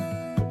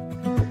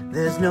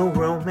 there's no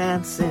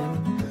romance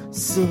in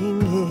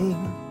singing.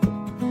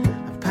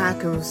 A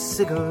pack of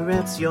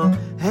cigarettes, your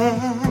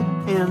hair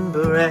in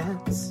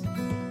barrettes.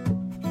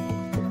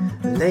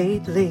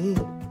 Lately,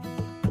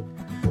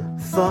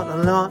 thought a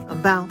lot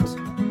about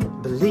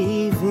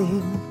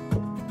believing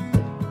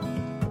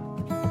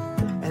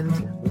and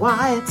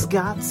why it's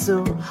got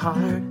so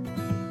hard.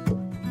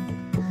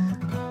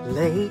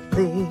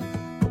 Lately,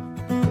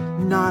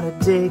 not a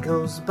day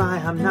goes by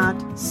I'm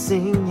not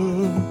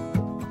singing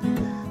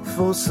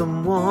for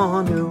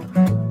someone who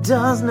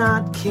does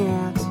not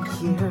care to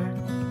hear.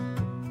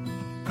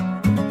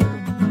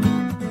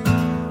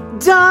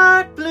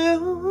 Dark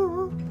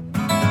blue,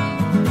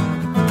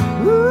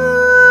 ooh.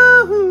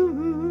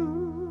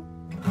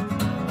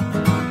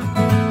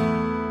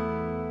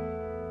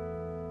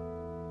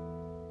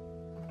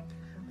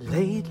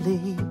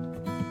 Lately,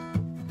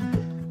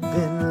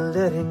 been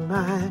letting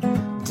my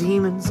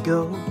demons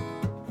go.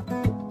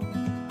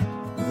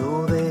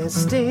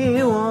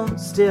 stay one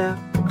step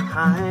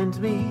behind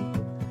me.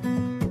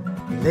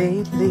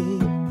 Lately,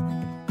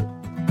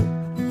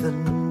 the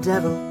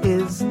devil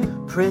is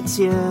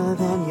prettier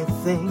than you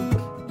think.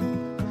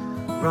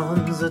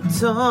 Runs a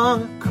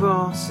tongue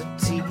across her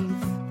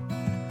teeth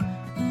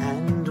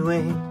and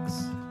winks.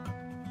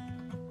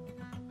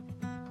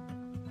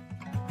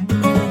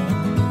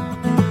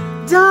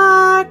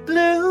 Dark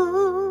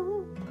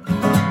blue,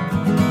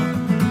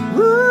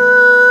 ooh.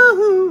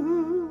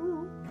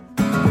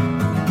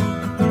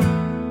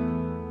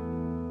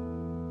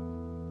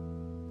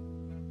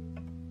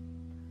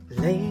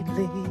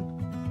 Lately,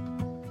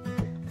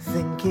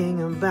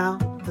 thinking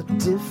about the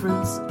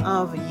difference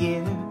of a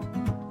year.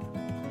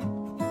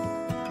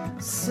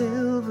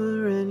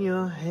 Silver in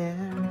your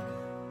hair,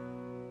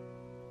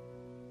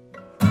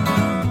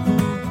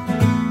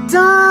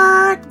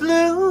 dark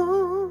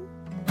blue,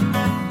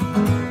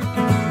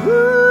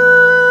 ooh.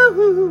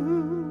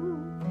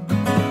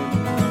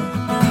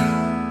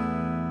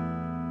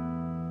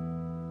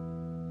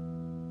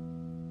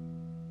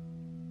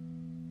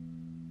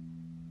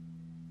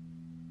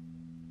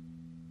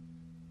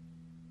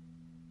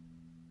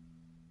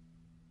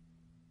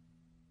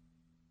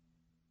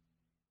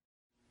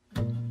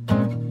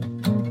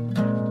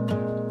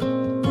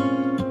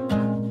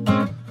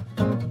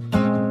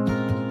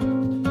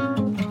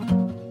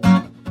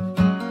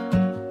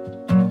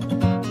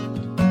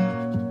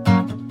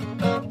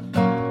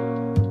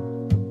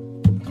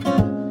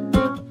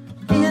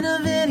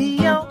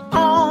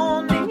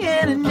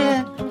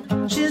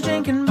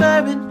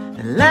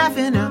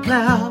 Laughing out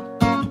loud.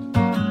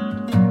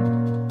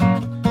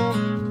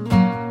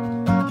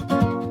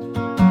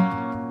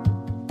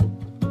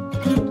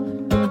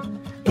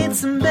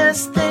 It's the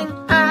best thing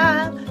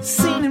I've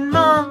seen in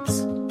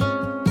months.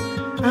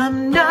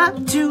 I'm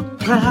not too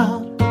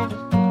proud.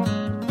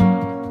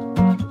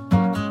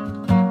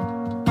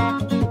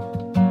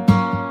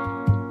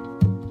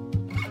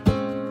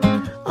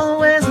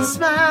 Always a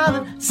smile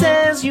that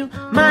says you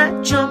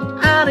might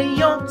jump out of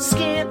your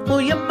skin,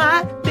 or you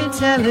might be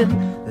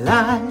telling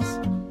lies.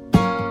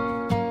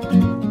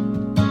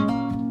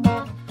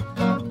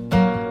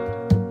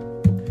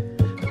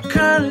 A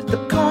curl at the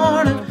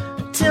corner, a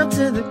tilt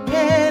to the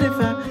head. If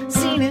I've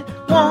seen it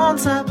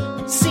once,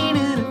 I've seen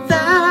it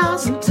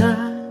 1,000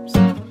 times.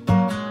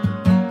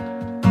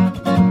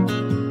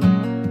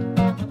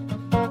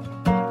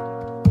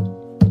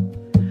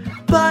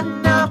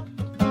 Button up,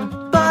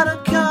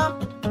 buttercup,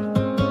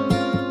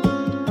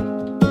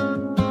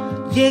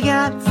 you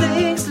got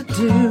things to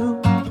do.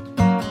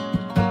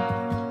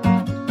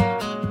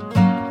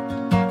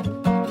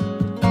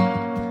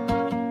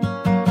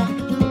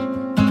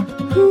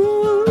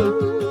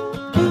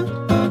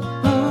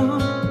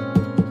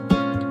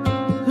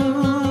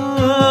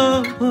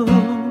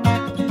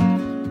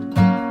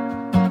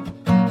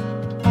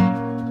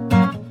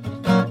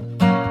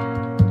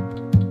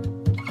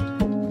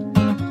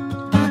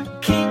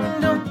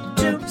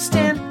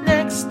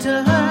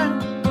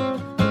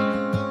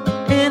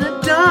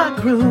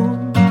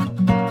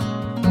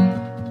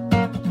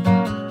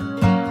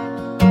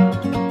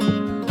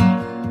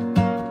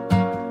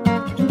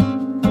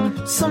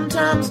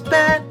 Sometimes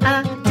bad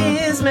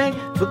ideas make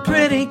for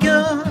pretty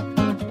good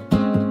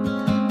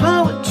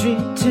poetry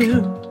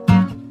too.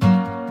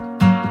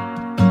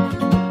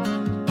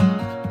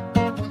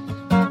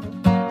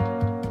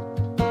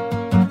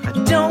 I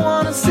don't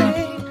want to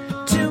say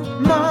too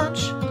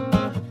much,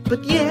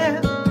 but yeah,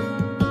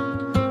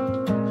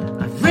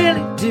 I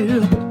really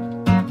do.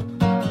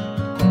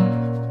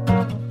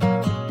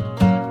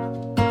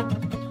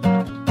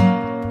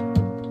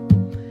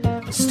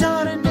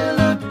 Starting to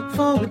look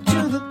forward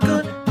to the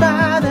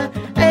goodbye that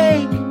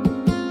ache,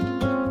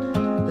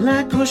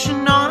 like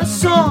pushing on a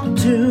sore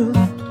tooth.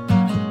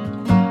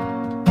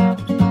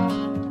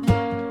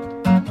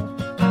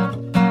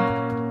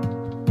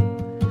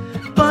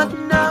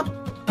 Button up,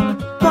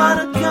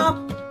 buttercup,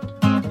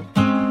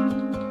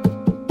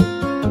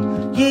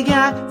 you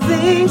got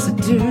things to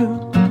do.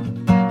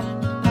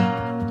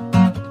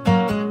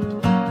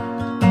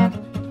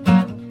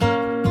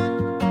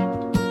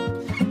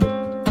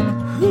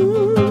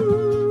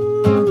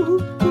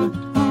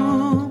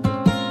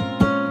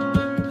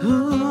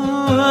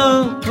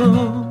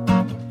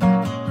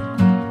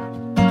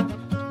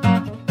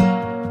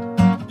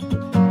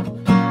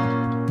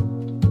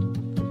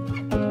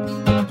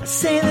 I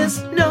say this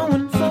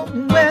knowing full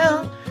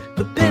well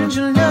the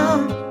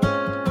pendulum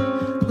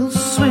will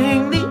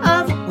swing the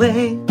other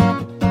way.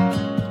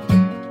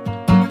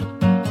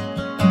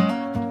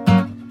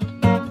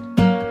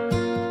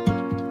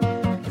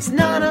 It's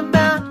not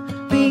about